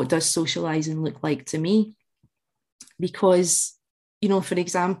 what does socializing look like to me? Because, for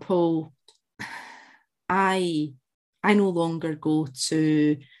example, I no longer go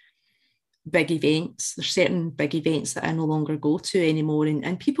to big events. There's certain big events that I no longer go to anymore.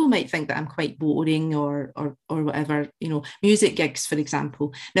 And people might think that I'm quite boring or whatever, music gigs, for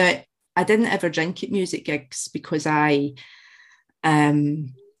example. Now, I didn't ever drink at music gigs because I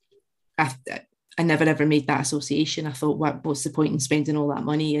never ever made that association. I thought, what's the point in spending all that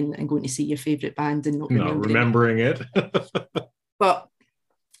money and going to see your favourite band and not remembering it? But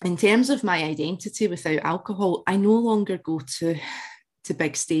in terms of my identity without alcohol, I no longer go to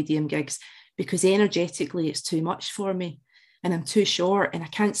big stadium gigs because energetically it's too much for me, and I'm too short and I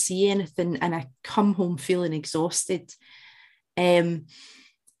can't see anything, and I come home feeling exhausted. And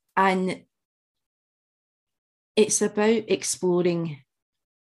it's about exploring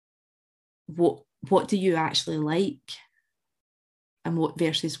what do you actually like, and what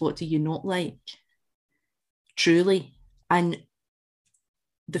versus what do you not like, truly. And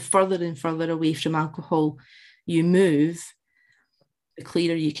the further and further away from alcohol you move, the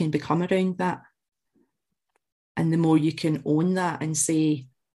clearer you can become around that. And the more you can own that and say,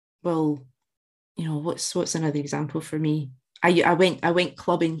 well, what's another example for me? I went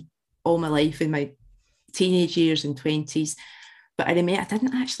clubbing all my life in my teenage years and 20s, but I admit I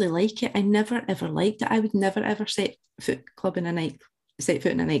didn't actually like it. I never ever liked it. I would never ever set foot in a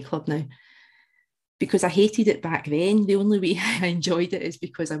nightclub now, because I hated it back then. The only way I enjoyed it is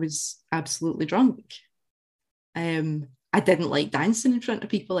because I was absolutely drunk. I didn't like dancing in front of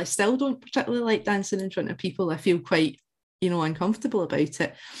people. I still don't particularly like dancing in front of people. I feel quite, uncomfortable about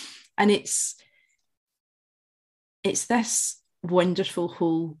it. And it's this wonderful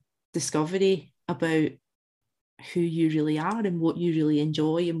whole discovery about who you really are and what you really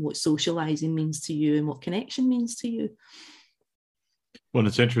enjoy and what socializing means to you and what connection means to you. Well,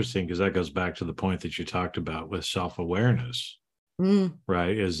 it's interesting because that goes back to the point that you talked about with self-awareness,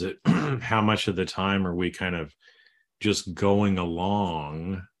 right? Is it how much of the time are we kind of just going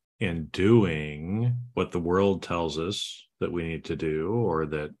along and doing what the world tells us that we need to do, or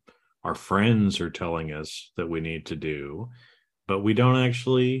that our friends are telling us that we need to do, but we don't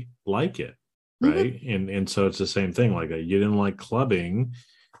actually like it, right? And so it's the same thing. Like, you didn't like clubbing,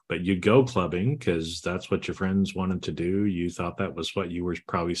 but you'd go clubbing because that's what your friends wanted to do. You thought that was what you were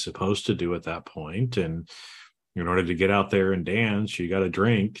probably supposed to do at that point. And in order to get out there and dance, you got to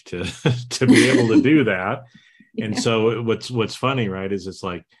drink to be able to do that. Yeah. And so what's funny, right, is it's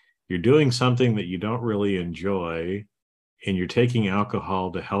like you're doing something that you don't really enjoy, and you're taking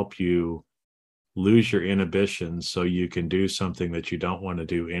alcohol to help you lose your inhibitions so you can do something that you don't want to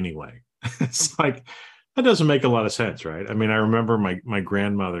do anyway. It's like, that doesn't make a lot of sense, right? I mean, I remember my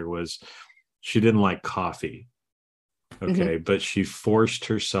grandmother she didn't like coffee, okay, but she forced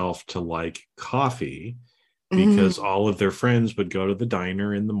herself to like coffee because all of their friends would go to the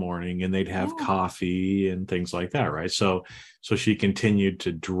diner in the morning and they'd have coffee and things like that, right? So she continued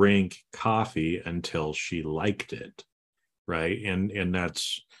to drink coffee until she liked it, right? And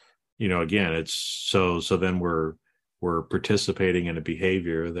that's, again, it's so then we're participating in a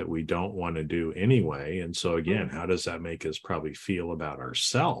behavior that we don't want to do anyway. And so again, how does that make us probably feel about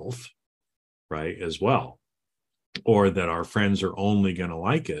ourselves, right, as well? Or that our friends are only going to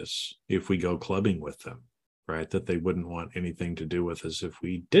like us if we go clubbing with them, right? That they wouldn't want anything to do with us if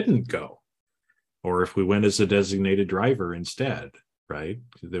we didn't go, or if we went as a designated driver instead, right?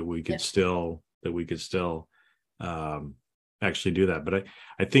 That we could Yeah. still actually do that. But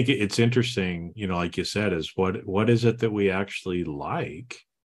I think it's interesting, like you said, is what is it that we actually like,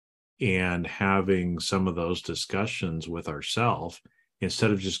 and having some of those discussions with ourselves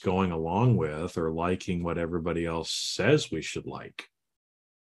instead of just going along with or liking what everybody else says we should like.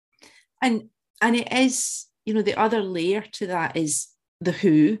 And it is, the other layer to that is the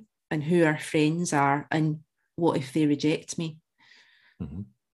who, and who our friends are, and what if they reject me?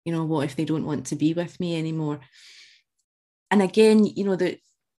 Mm-hmm. What if they don't want to be with me anymore? And again,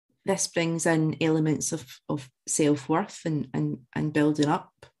 this brings in elements of self-worth and building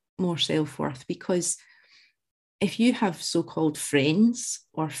up more self-worth, because if you have so-called friends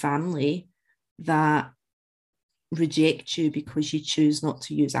or family that reject you because you choose not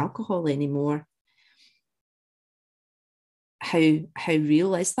to use alcohol anymore, how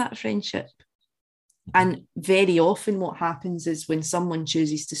real is that friendship? And very often what happens is when someone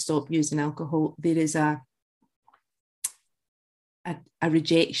chooses to stop using alcohol, there is a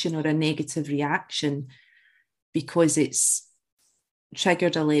rejection or a negative reaction, because it's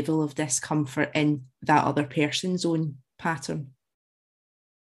triggered a level of discomfort in that other person's own pattern.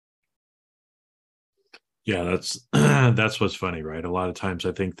 Yeah, that's what's funny, right? A lot of times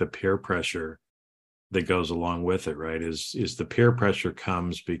I think the peer pressure that goes along with it, right, is the peer pressure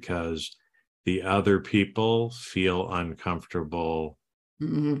comes because the other people feel uncomfortable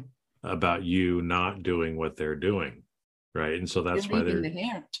about you not doing what they're doing, right? And so that's why they're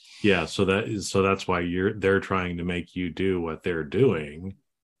so that's why they're trying to make you do what they're doing,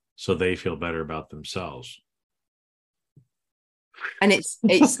 so they feel better about themselves. And it's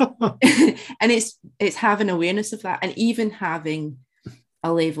and it's having awareness of that, and even having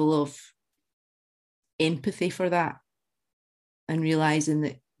a level of empathy for that, and realizing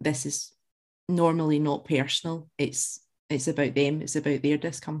that this is normally not personal. It's about them. It's about their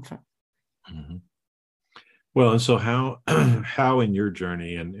discomfort. Mm-hmm. Well, and so how in your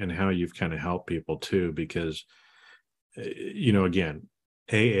journey and how you've kind of helped people too, because again,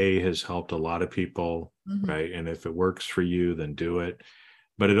 AA has helped a lot of people, right? And if it works for you, then do it.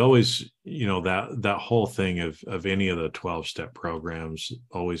 But it always, that whole thing of any of the 12-step programs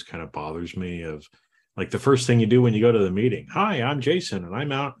always kind of bothers me, of like the first thing you do when you go to the meeting. Hi, I'm Jason, and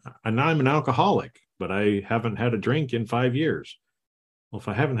I'm an alcoholic, but I haven't had a drink in 5 years. Well, if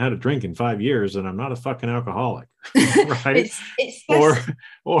I haven't had a drink in 5 years, then I'm not a fucking alcoholic, right?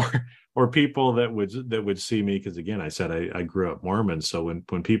 Or people that would see me, because again, I said I grew up Mormon, so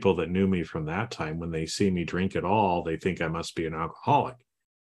when people that knew me from that time, when they see me drink at all, they think I must be an alcoholic.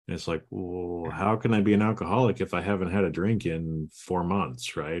 And it's like, well, how can I be an alcoholic if I haven't had a drink in 4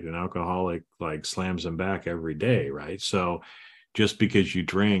 months, right? An alcoholic like slams them back every day, right? So just because you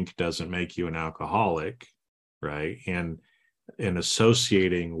drink doesn't make you an alcoholic, right? And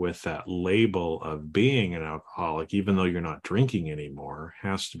associating with that label of being an alcoholic, even though you're not drinking anymore,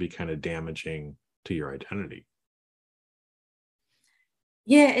 has to be kind of damaging to your identity.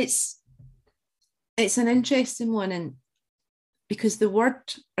 Yeah, it's an interesting one, and because the word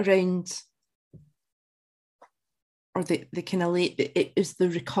around, or the kind of it is the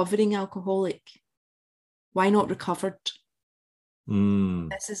recovering alcoholic. Why not recovered?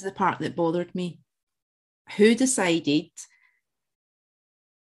 This is the part that bothered me. Who decided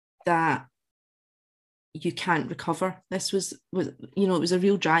that you can't recover? This was it was a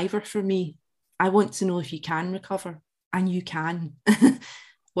real driver for me. I want to know if you can recover, and you can.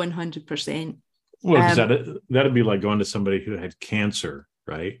 100%. Well, because that'd be like going to somebody who had cancer,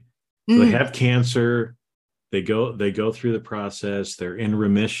 right? So they have cancer, they go through the process, they're in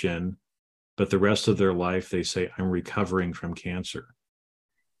remission, but the rest of their life they say, I'm recovering from cancer.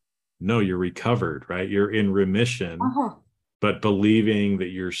 No, you're recovered, right? You're in remission, but believing that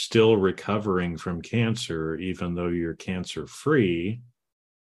you're still recovering from cancer, even though you're cancer-free,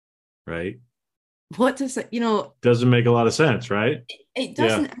 right? What does it, doesn't make a lot of sense, right? It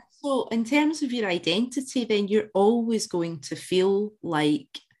doesn't. Yeah. So in terms of your identity, then you're always going to feel like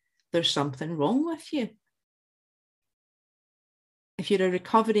there's something wrong with you. If you're a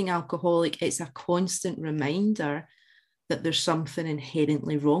recovering alcoholic, it's a constant reminder that there's something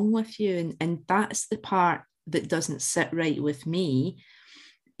inherently wrong with you. And that's the part that doesn't sit right with me,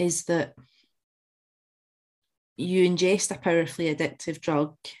 is that you ingest a powerfully addictive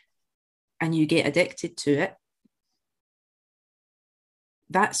drug and you get addicted to it.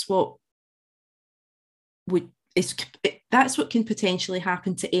 That's what can potentially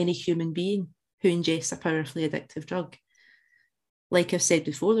happen to any human being who ingests a powerfully addictive drug. Like I've said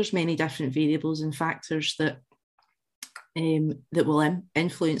before, there's many different variables and factors that will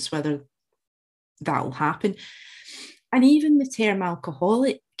influence whether that'll happen. And even the term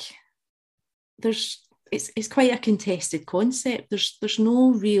alcoholic, it's quite a contested concept. There's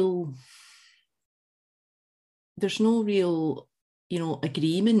no real,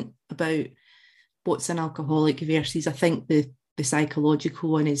 agreement about what's an alcoholic versus, I think the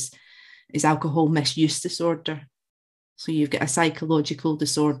psychological one is alcohol misuse disorder. So you've got a psychological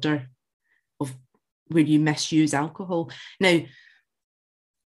disorder of where you misuse alcohol. Now,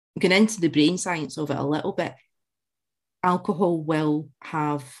 going into the brain science of it a little bit, alcohol will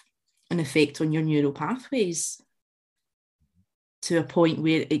have an effect on your neural pathways to a point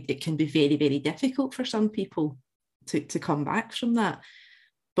where it can be very, very difficult for some people to come back from that.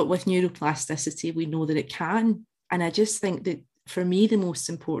 But with neuroplasticity, we know that it can. And I just think that for me, the most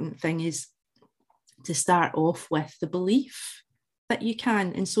important thing is to start off with the belief that you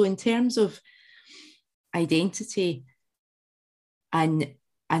can. And so in terms of identity and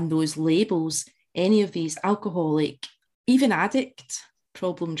those labels, any of these, alcoholic, even addict,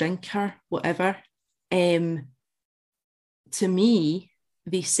 problem drinker, whatever, to me,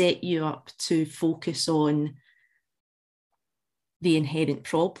 they set you up to focus on the inherent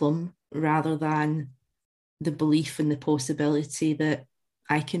problem rather than the belief in the possibility that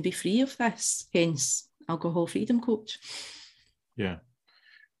I can be free of this, hence Alcohol Freedom Coach. Yeah.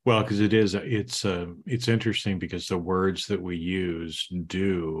 Well, because it's interesting because the words that we use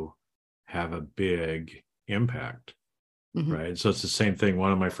do have a big impact, right? So it's the same thing.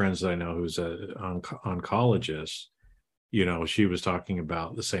 One of my friends that I know who's an oncologist, she was talking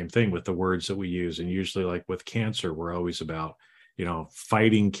about the same thing with the words that we use. And usually like with cancer, we're always about,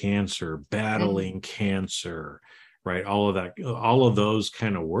 fighting cancer, battling cancer, right? All of that, all of those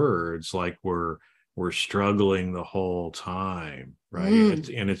kind of words, like we're struggling the whole time, right?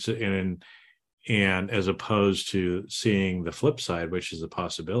 And as opposed to seeing the flip side, which is the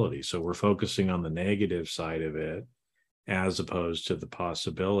possibility. So we're focusing on the negative side of it, as opposed to the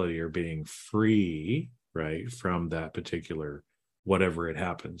possibility or being free, right, from that particular, whatever it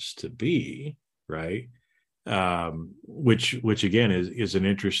happens to be, right? Which again is an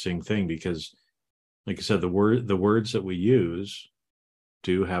interesting thing because, like I said, the words that we use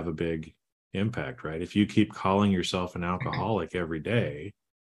do have a big impact, right? If you keep calling yourself an alcoholic every day,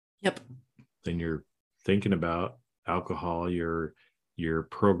 yep, then you're thinking about alcohol. You're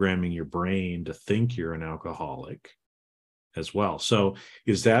programming your brain to think you're an alcoholic as well. So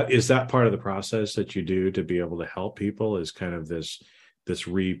is that part of the process that you do to be able to help people, is kind of this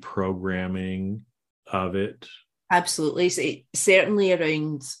reprogramming of it? Absolutely. So certainly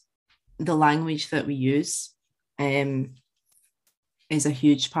around the language that we use is a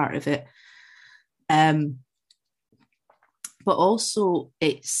huge part of it. But also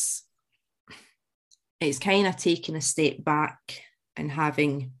it's kind of taking a step back and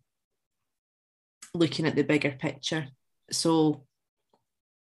looking at the bigger picture. So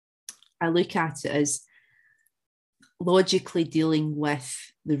I look at it as logically dealing with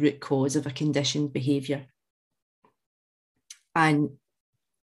the root cause of a conditioned behaviour. And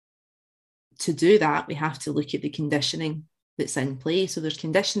to do that, we have to look at the conditioning that's in play. So there's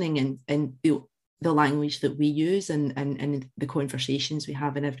conditioning in the language that we use and the conversations we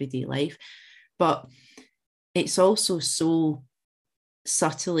have in everyday life. But it's also so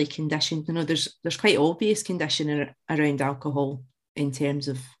subtly conditioned. There's quite obvious conditioning around alcohol in terms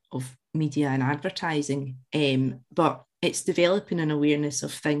of media and advertising, but it's developing an awareness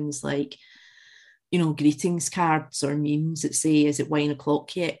of things like, greetings cards or memes that say, "Is it wine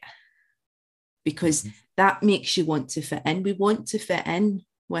o'clock yet?" Because that makes you want to fit in. We want to fit in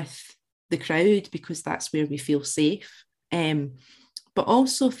with the crowd because that's where we feel safe. But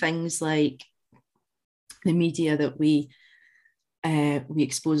also things like the media that we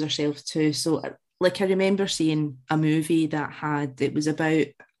expose ourselves to. So, like, I remember seeing a movie it was about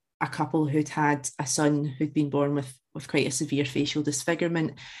a couple who'd had a son who'd been born with quite a severe facial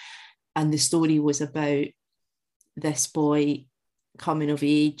disfigurement. And the story was about this boy coming of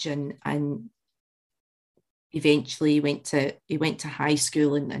age and eventually he went to high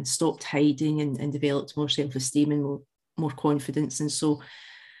school and stopped hiding and developed more self-esteem and more confidence. And so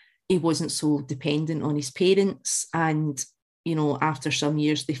he wasn't so dependent on his parents. And, after some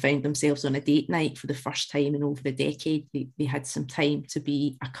years, they found themselves on a date night for the first time in over a decade. They had some time to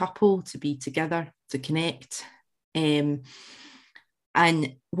be a couple, to be together, to connect. And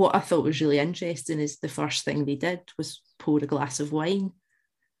what I thought was really interesting is the first thing they did was pour a glass of wine.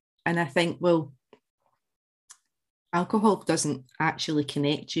 And I think, well, alcohol doesn't actually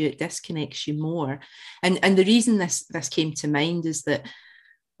connect you, it disconnects you more. And the reason this came to mind is that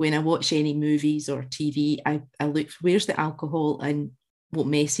when I watch any movies or TV, I look, where's the alcohol and what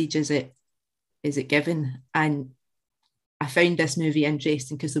message is it is it given? And I found this movie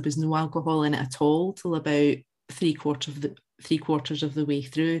interesting because there was no alcohol in it at all till about three quarters of the way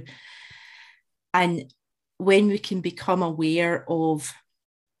through. And when we can become aware of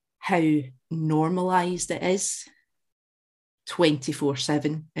how normalized it is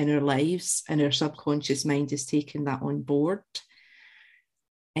 24/7 in our lives, and our subconscious mind is taking that on board,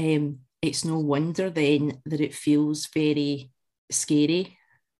 it's no wonder then that it feels very scary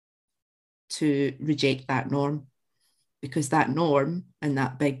to reject that norm, because that norm and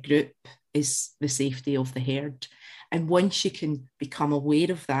that big group is the safety of the herd. And once you can become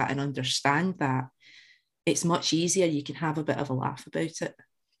aware of that and understand that, it's much easier. You can have a bit of a laugh about it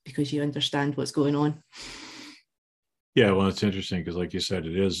because you understand what's going on. Yeah, well, it's interesting because, like you said,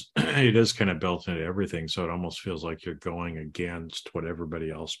 it is kind of built into everything. So it almost feels like you're going against what everybody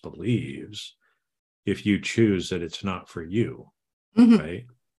else believes if you choose that it's not for you, right?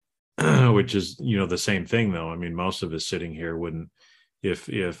 Which is, the same thing, though. I mean, most of us sitting here wouldn't, if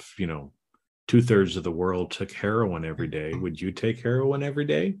 2/3 of the world took heroin every day, would you take heroin every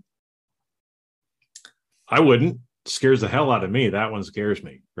day? I wouldn't. Scares the hell out of me. That one scares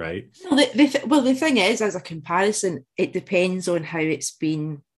me, right? Well, the thing is, as a comparison, it depends on how it's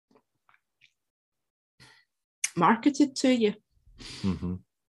been marketed to you. Mm-hmm.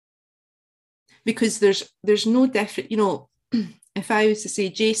 Because there's no different, if I was to say,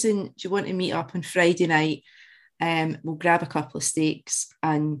 Jason, do you want to meet up on Friday night? We'll grab a couple of steaks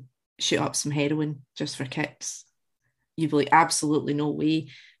and shoot up some heroin just for kicks. You'd be like, absolutely no way.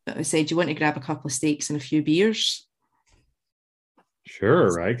 But I said, do you want to grab a couple of steaks and a few beers?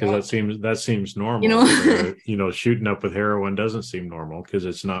 Sure, right? Because that seems normal. Shooting up with heroin doesn't seem normal because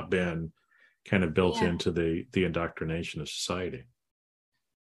it's not been kind of built into the indoctrination of society.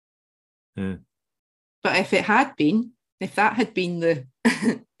 But if that had been the,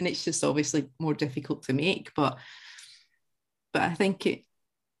 and it's just obviously more difficult to make, but I think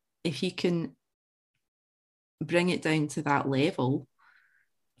if you can bring it down to that level,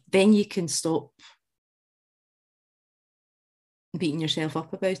 then you can stop beating yourself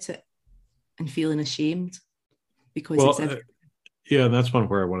up about it and feeling ashamed because yeah, that's one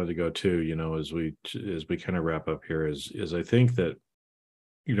where I wanted to go too, as we kind of wrap up here is I think that,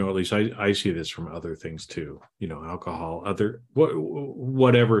 at least I see this from other things too, alcohol,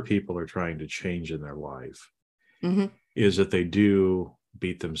 whatever people are trying to change in their life, is that they do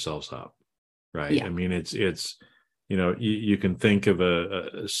beat themselves up, right? Yeah. I mean, it's you can think of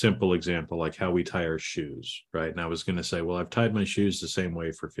a simple example like how we tie our shoes, right? And I was going to say, well, I've tied my shoes the same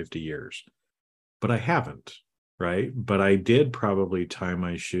way for 50 years, but I haven't, right? But I did probably tie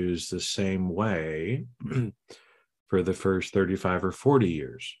my shoes the same way for the first 35 or 40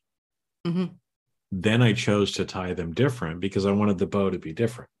 years. Then I chose to tie them different because I wanted the bow to be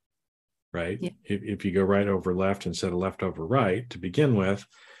different, right? Yeah. If you go right over left instead of left over right to begin with,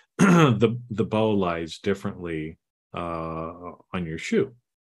 the bow lies differently on your shoe.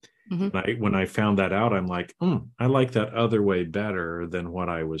 When I found that out, I'm like, I like that other way better than what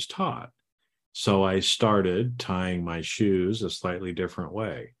I was taught. So I started tying my shoes a slightly different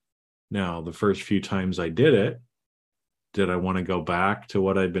way. Now, the first few times I did it, did I want to go back to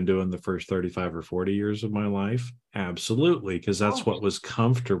what I'd been doing the first 35 or 40 years of my life? Absolutely, because that's what was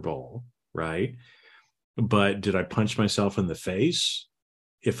comfortable, right? But did I punch myself in the face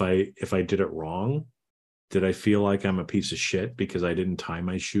if I did it wrong? Did I feel like I'm a piece of shit because I didn't tie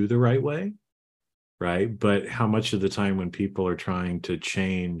my shoe the right way? Right. But how much of the time when people are trying to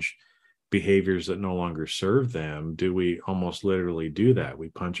change behaviors that no longer serve them, do we almost literally do that? We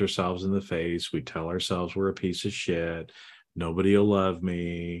punch ourselves in the face. We tell ourselves we're a piece of shit. Nobody will love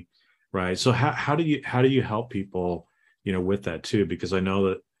me. Right. So how do you help people, with that too? Because I know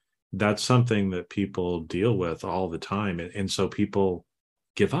that that's something that people deal with all the time. And so people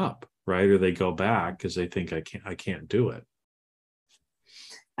give up. Right. Or they go back because they think I can't do it.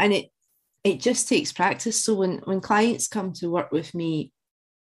 And it just takes practice. So when clients come to work with me,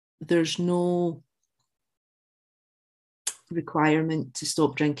 there's no requirement to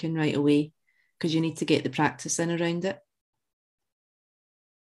stop drinking right away because you need to get the practice in around it.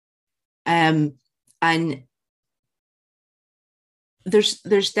 And there's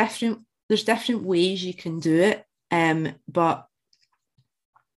different ways you can do it. But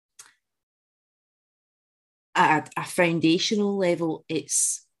at a foundational level,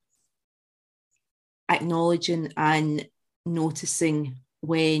 it's acknowledging and noticing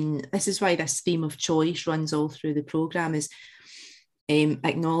when, this is why this theme of choice runs all through the program, is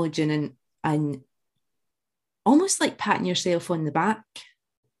acknowledging and almost like patting yourself on the back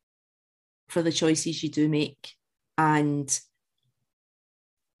for the choices you do make, and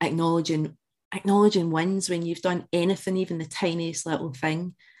acknowledging acknowledging wins when you've done anything, even the tiniest little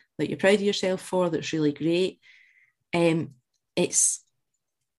thing that you're proud of yourself for, that's really great. It's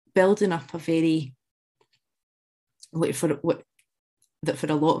building up a very, that for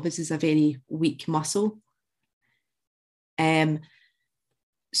a lot of us is a very weak muscle.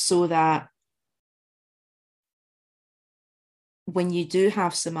 So that when you do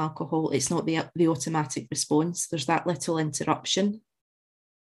have some alcohol, it's not the automatic response. There's that little interruption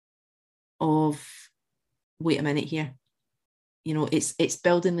of, wait a minute here. You know, it's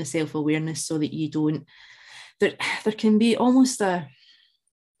building the self-awareness so that you don't, there can be almost a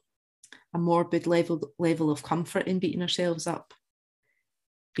morbid level of comfort in beating ourselves up.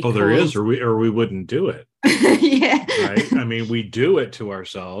 Oh, there is, or we wouldn't do it. Yeah. Right. I mean, we do it to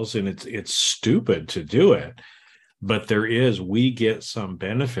ourselves, and it's stupid to do it, but we get some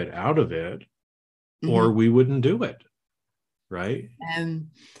benefit out of it, or we wouldn't do it. Right.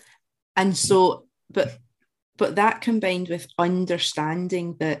 And so, but that combined with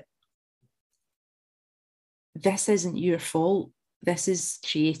understanding that this isn't your fault. This is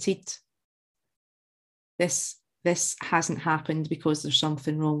created. This hasn't happened because there's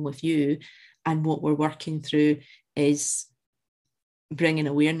something wrong with you. And what we're working through is bringing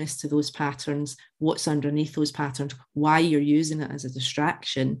awareness to those patterns, what's underneath those patterns, why you're using it as a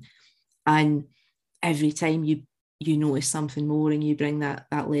distraction. And every time you notice something more and you bring that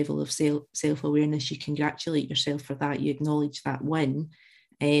level of self-awareness, you congratulate yourself for that, you acknowledge that win,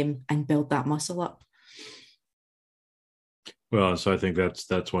 and build that muscle up. Well, so I think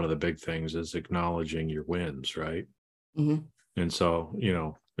that's one of the big things, is acknowledging your wins, right? Mm-hmm. And so, you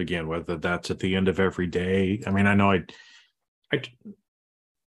know, again, whether that's at the end of every day, I mean, I know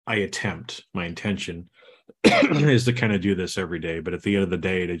I attempt, my intention is to kind of do this every day, but at the end of the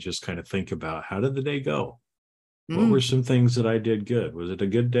day, to just kind of think about, how did the day go? What were some things that I did good? Was it a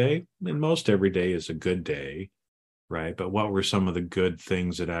good day? And most every day is a good day, right? But what were some of the good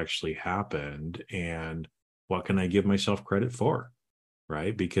things that actually happened, and what can I give myself credit for,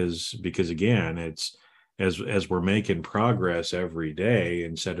 right? Because again, it's as we're making progress every day,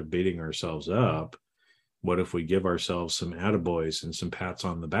 instead of beating ourselves up, what if we give ourselves some attaboys and some pats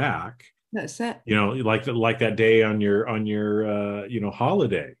on the back? That's it. You know, like that day on your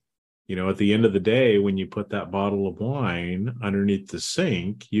holiday. You know, at the end of the day, when you put that bottle of wine underneath the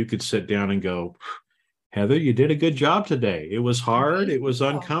sink, you could sit down and go, Heather, you did a good job today. It was hard. It was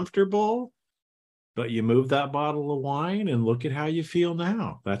uncomfortable, but you moved that bottle of wine, and look at how you feel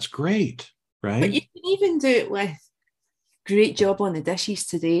now. That's great, right? But you can even do it with, great job on the dishes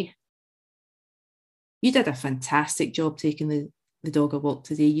today. You did a fantastic job taking the dog a walk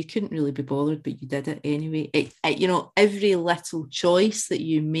today. You couldn't really be bothered, but you did it anyway. You know, every little choice that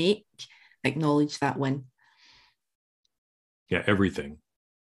you make, acknowledge that win. Yeah, everything.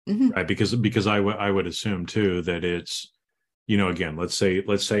 Right, because I would assume too that it's, you know, again, let's say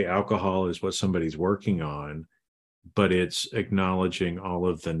alcohol is what somebody's working on, but it's acknowledging all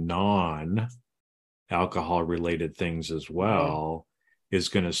of the non-alcohol related things as well, is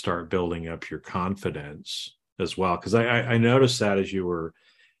going to start building up your confidence as well. Because I noticed that as you were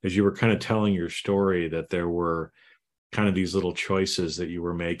kind of telling your story, that there were kind of these little choices that you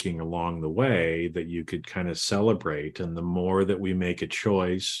were making along the way that you could kind of celebrate. And the more that we make a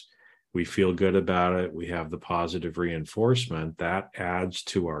choice, we feel good about it, we have the positive reinforcement, that adds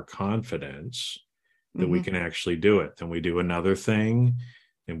to our confidence that we can actually do it. Then we do another thing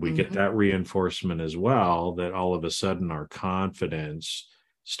and we get that reinforcement as well, that all of a sudden our confidence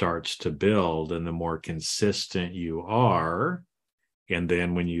starts to build. And the more consistent you are, and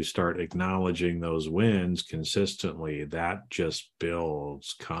then when you start acknowledging those wins consistently, that just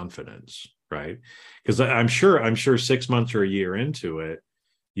builds confidence, right? Because I'm sure 6 months or a year into it,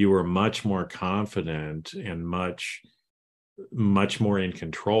 you were much more confident and much more in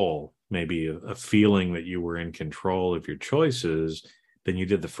control, maybe a feeling that you were in control of your choices than you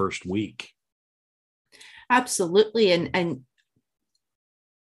did the first week. Absolutely. And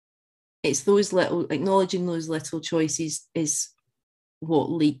it's those acknowledging those little choices is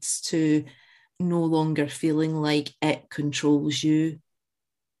what leads to no longer feeling like it controls you.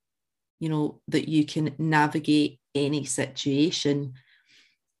 You know, that you can navigate any situation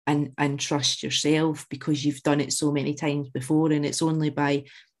and trust yourself, because you've done it so many times before. And it's only by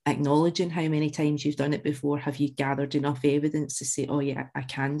acknowledging how many times you've done it before have you gathered enough evidence to say, oh yeah, I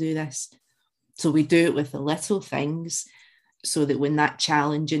can do this. So we do it with the little things, so that when that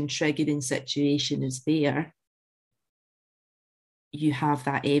challenging, triggering situation is there, you have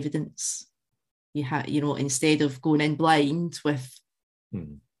that evidence. You have, you know, instead of going in blind with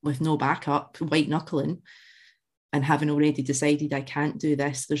no backup, white knuckling, and having already decided I can't do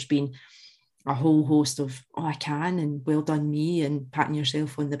this, there's been a whole host of, oh, I can, and well done me, and patting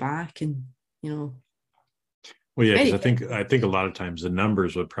yourself on the back, and Well, yeah, because very I think a lot of times the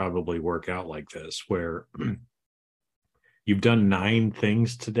numbers would probably work out like this, where you've done 9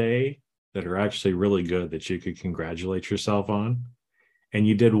 things today that are actually really good that you could congratulate yourself on, and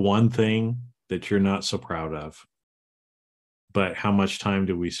you did one thing that you're not so proud of. But how much time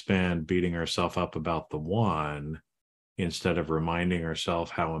do we spend beating ourselves up about the one instead of reminding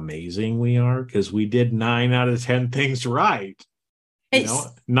ourselves how amazing we are? Because we did 9 out of 10 things right. it's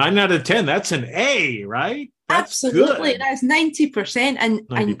 9 out of 10, that's an A, right? That's absolutely, good. that's 90%. And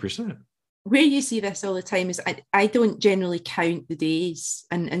 90%. where you see this all the time is I don't generally count the days,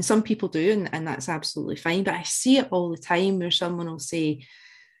 and some people do, and that's absolutely fine. But I see it all the time where someone will say,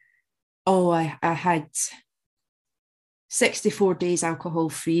 oh, I had 64 days alcohol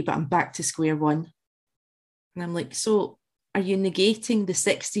free, but I'm back to square one. And I'm like, so are you negating the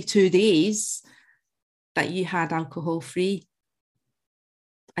 62 days that you had alcohol free?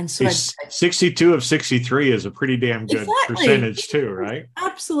 And so 62 of 63 is a pretty damn good percentage too, right?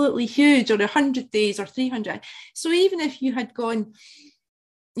 Absolutely huge, or 100 days or 300. So even if you had gone,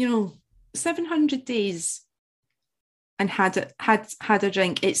 700 days and had a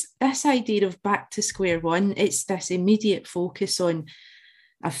drink, it's this idea of back to square one. It's this immediate focus on,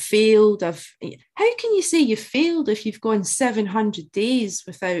 I've failed. How can you say you failed if you've gone 700 days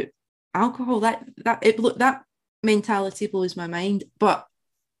without alcohol? That mentality blows my mind. But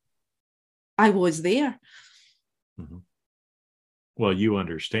I was there. Mm-hmm. Well, you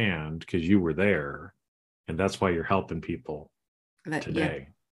understand because you were there, and that's why you're helping people today,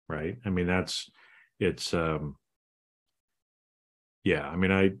 right? I mean, I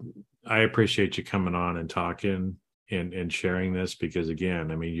mean, I appreciate you coming on and talking and sharing this, because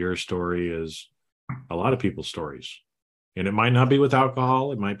again, I mean, your story is a lot of people's stories, and it might not be with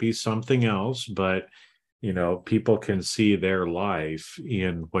alcohol, it might be something else, but people can see their life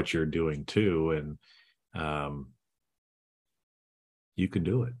in what you're doing too. And you can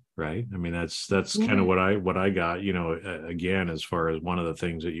do it, right? I mean, that's kind of what I got, again, as far as one of the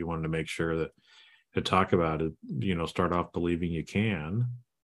things that you wanted to make sure that to talk about it, start off believing you can,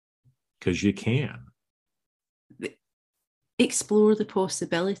 because you can. Explore the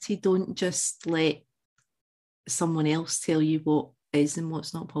possibility. Don't just let someone else tell you what is and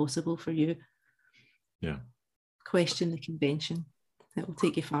what's not possible for you. Yeah. Question the convention. That will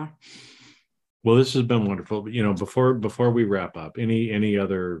take you far. Well, this has been wonderful. But, before we wrap up, any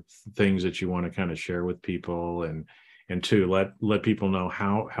other things that you want to kind of share with people, and to let people know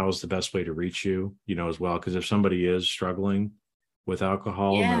how's the best way to reach you, as well? Because if somebody is struggling with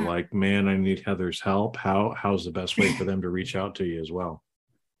alcohol and they're like, man, I need Heather's help, how's the best way for them to reach out to you as well?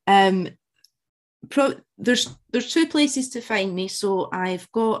 There's 2 places to find me. So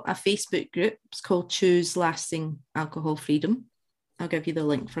I've got a Facebook group. It's called Choose Lasting Alcohol Freedom. I'll give you the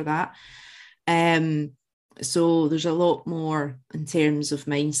link for that. So there's a lot more in terms of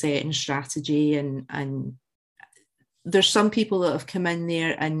mindset and strategy, and there's some people that have come in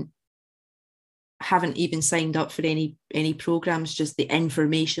there and haven't even signed up for any programs. Just the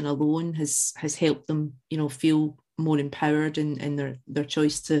information alone has helped them, feel more empowered in their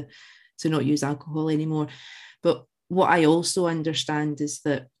choice to not use alcohol anymore. But what I also understand is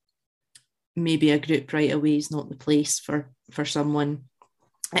that maybe a group right away is not the place for someone.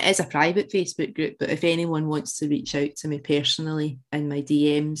 It is a private Facebook group, but if anyone wants to reach out to me personally in my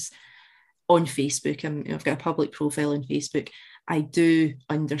DMs on Facebook, I've got a public profile on Facebook. I do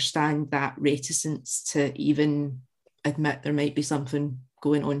understand that reticence to even admit there might be something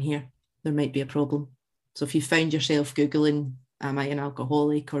going on here. There might be a problem. So if you found yourself Googling, am I an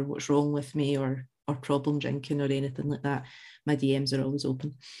alcoholic, or what's wrong with me, or problem drinking, or anything like that, my DMs are always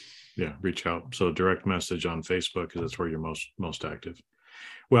open. Yeah, reach out. So direct message on Facebook, because that's where you're most active.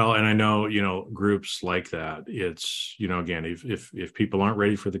 Well, and I know, groups like that, it's, again, if people aren't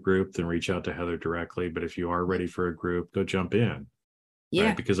ready for the group, then reach out to Heather directly. But if you are ready for a group, go jump in. Yeah.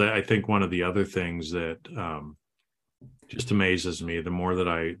 Right? Because I think one of the other things that just amazes me, the more that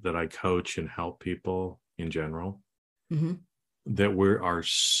I coach and help people in general, that we are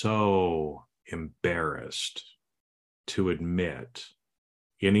so embarrassed to admit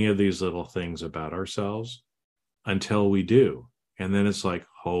any of these little things about ourselves until we do. And then it's like,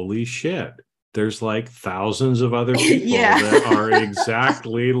 holy shit, there's like thousands of other people that are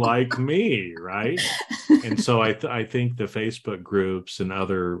exactly like me, right? And so I think the Facebook groups and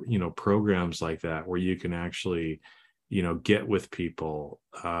other, programs like that, where you can actually, get with people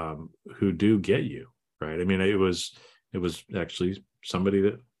who do get you, right? I mean, it was actually somebody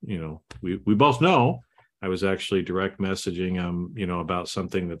that, we both know I was actually direct messaging them, about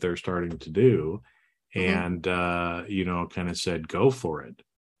something that they're starting to do, and kind of said, go for it.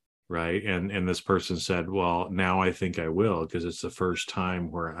 Right. And this person said, well, now I think I will, because it's the first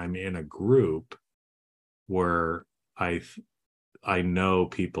time where I'm in a group where I know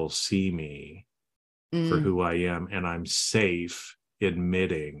people see me for who I am, and I'm safe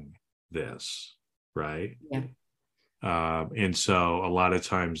admitting this. Right. Yeah. And so a lot of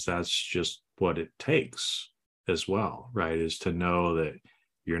times that's just what it takes as well, right? Is to know that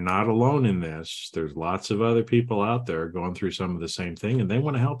you're not alone in this. There's lots of other people out there going through some of the same thing, and they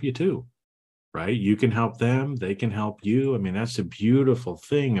want to help you too, right? You can help them. They can help you. I mean, that's a beautiful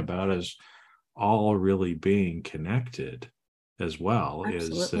thing about us all really being connected as well.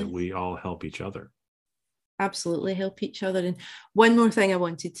 Absolutely. Is that we all help each other. Absolutely help each other. And one more thing I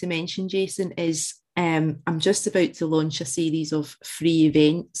wanted to mention, Jason, is I'm just about to launch a series of free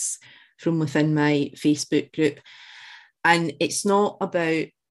events from within my Facebook group. And it's not about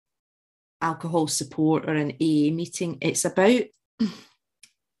alcohol support or an AA meeting. It's about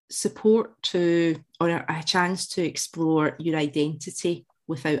support or a chance to explore your identity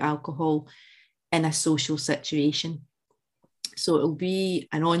without alcohol in a social situation. So it'll be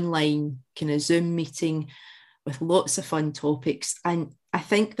an online kind of Zoom meeting with lots of fun topics. And I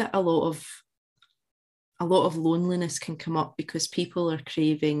think that a lot of loneliness can come up because people are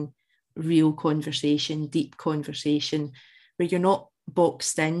craving real conversation, deep conversation, where you're not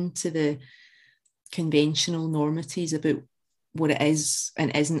boxed into the conventional normities about what it is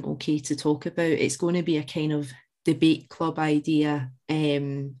and isn't okay to talk about. It's going to be a kind of debate club idea,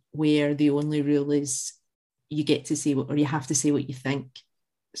 where the only rule is you get to say or you have to say what you think.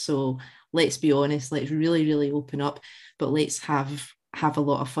 So let's be honest, let's really, really open up, but let's have a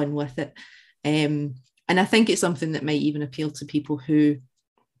lot of fun with it. And I think it's something that might even appeal to people who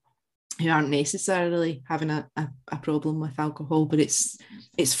aren't necessarily having a problem with alcohol, but it's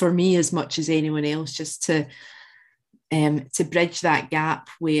for me as much as anyone else, just to bridge that gap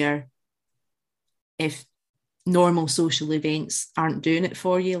where if normal social events aren't doing it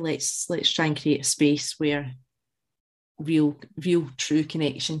for you, let's try and create a space where real true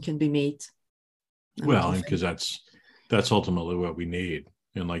connection can be made. Well, because that's ultimately what we need.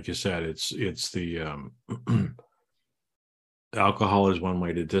 And like you said, it's the alcohol is one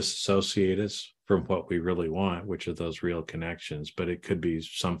way to disassociate us from what we really want, which are those real connections, but it could be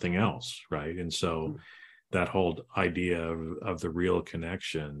something else, right? And so that whole idea of the real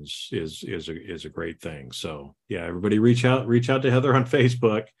connections is a great thing. So yeah, everybody reach out to Heather on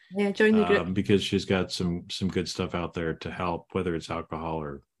Facebook. Yeah, join the group, because she's got some good stuff out there to help, whether it's alcohol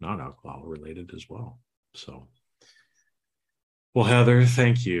or non-alcohol related as well. So, well, Heather,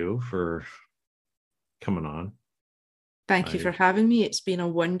 thank you for coming on. Thank you for having me. It's been a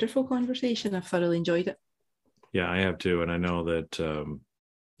wonderful conversation. I've thoroughly enjoyed it. Yeah, I have too. And I know that,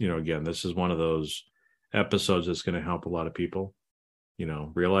 again, this is one of those episodes that's going to help a lot of people,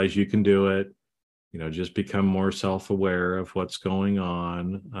 realize you can do it, just become more self-aware of what's going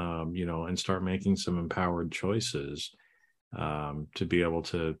on, and start making some empowered choices to be able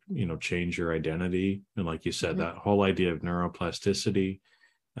to, change your identity. And like you said, that whole idea of neuroplasticity,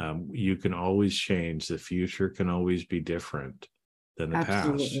 you can always change. The future can always be different than the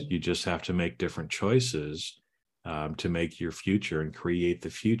past. You just have to make different choices to make your future and create the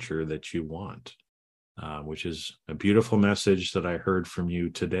future that you want, which is a beautiful message that I heard from you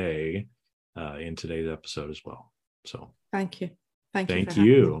today in today's episode as well. So thank you. Thank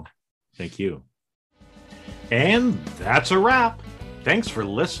you. And that's a wrap. Thanks for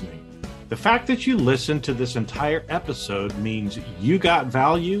listening. The fact that you listened to this entire episode means you got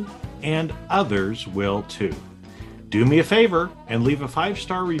value and others will too. Do me a favor and leave a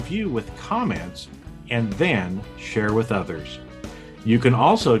 5-star review with comments and then share with others. You can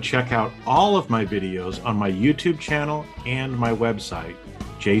also check out all of my videos on my YouTube channel and my website,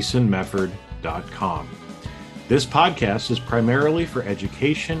 jasonmefford.com. This podcast is primarily for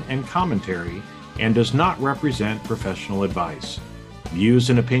education and commentary and does not represent professional advice. Views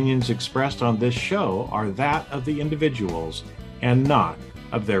and opinions expressed on this show are that of the individuals and not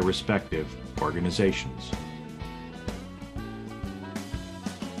of their respective organizations.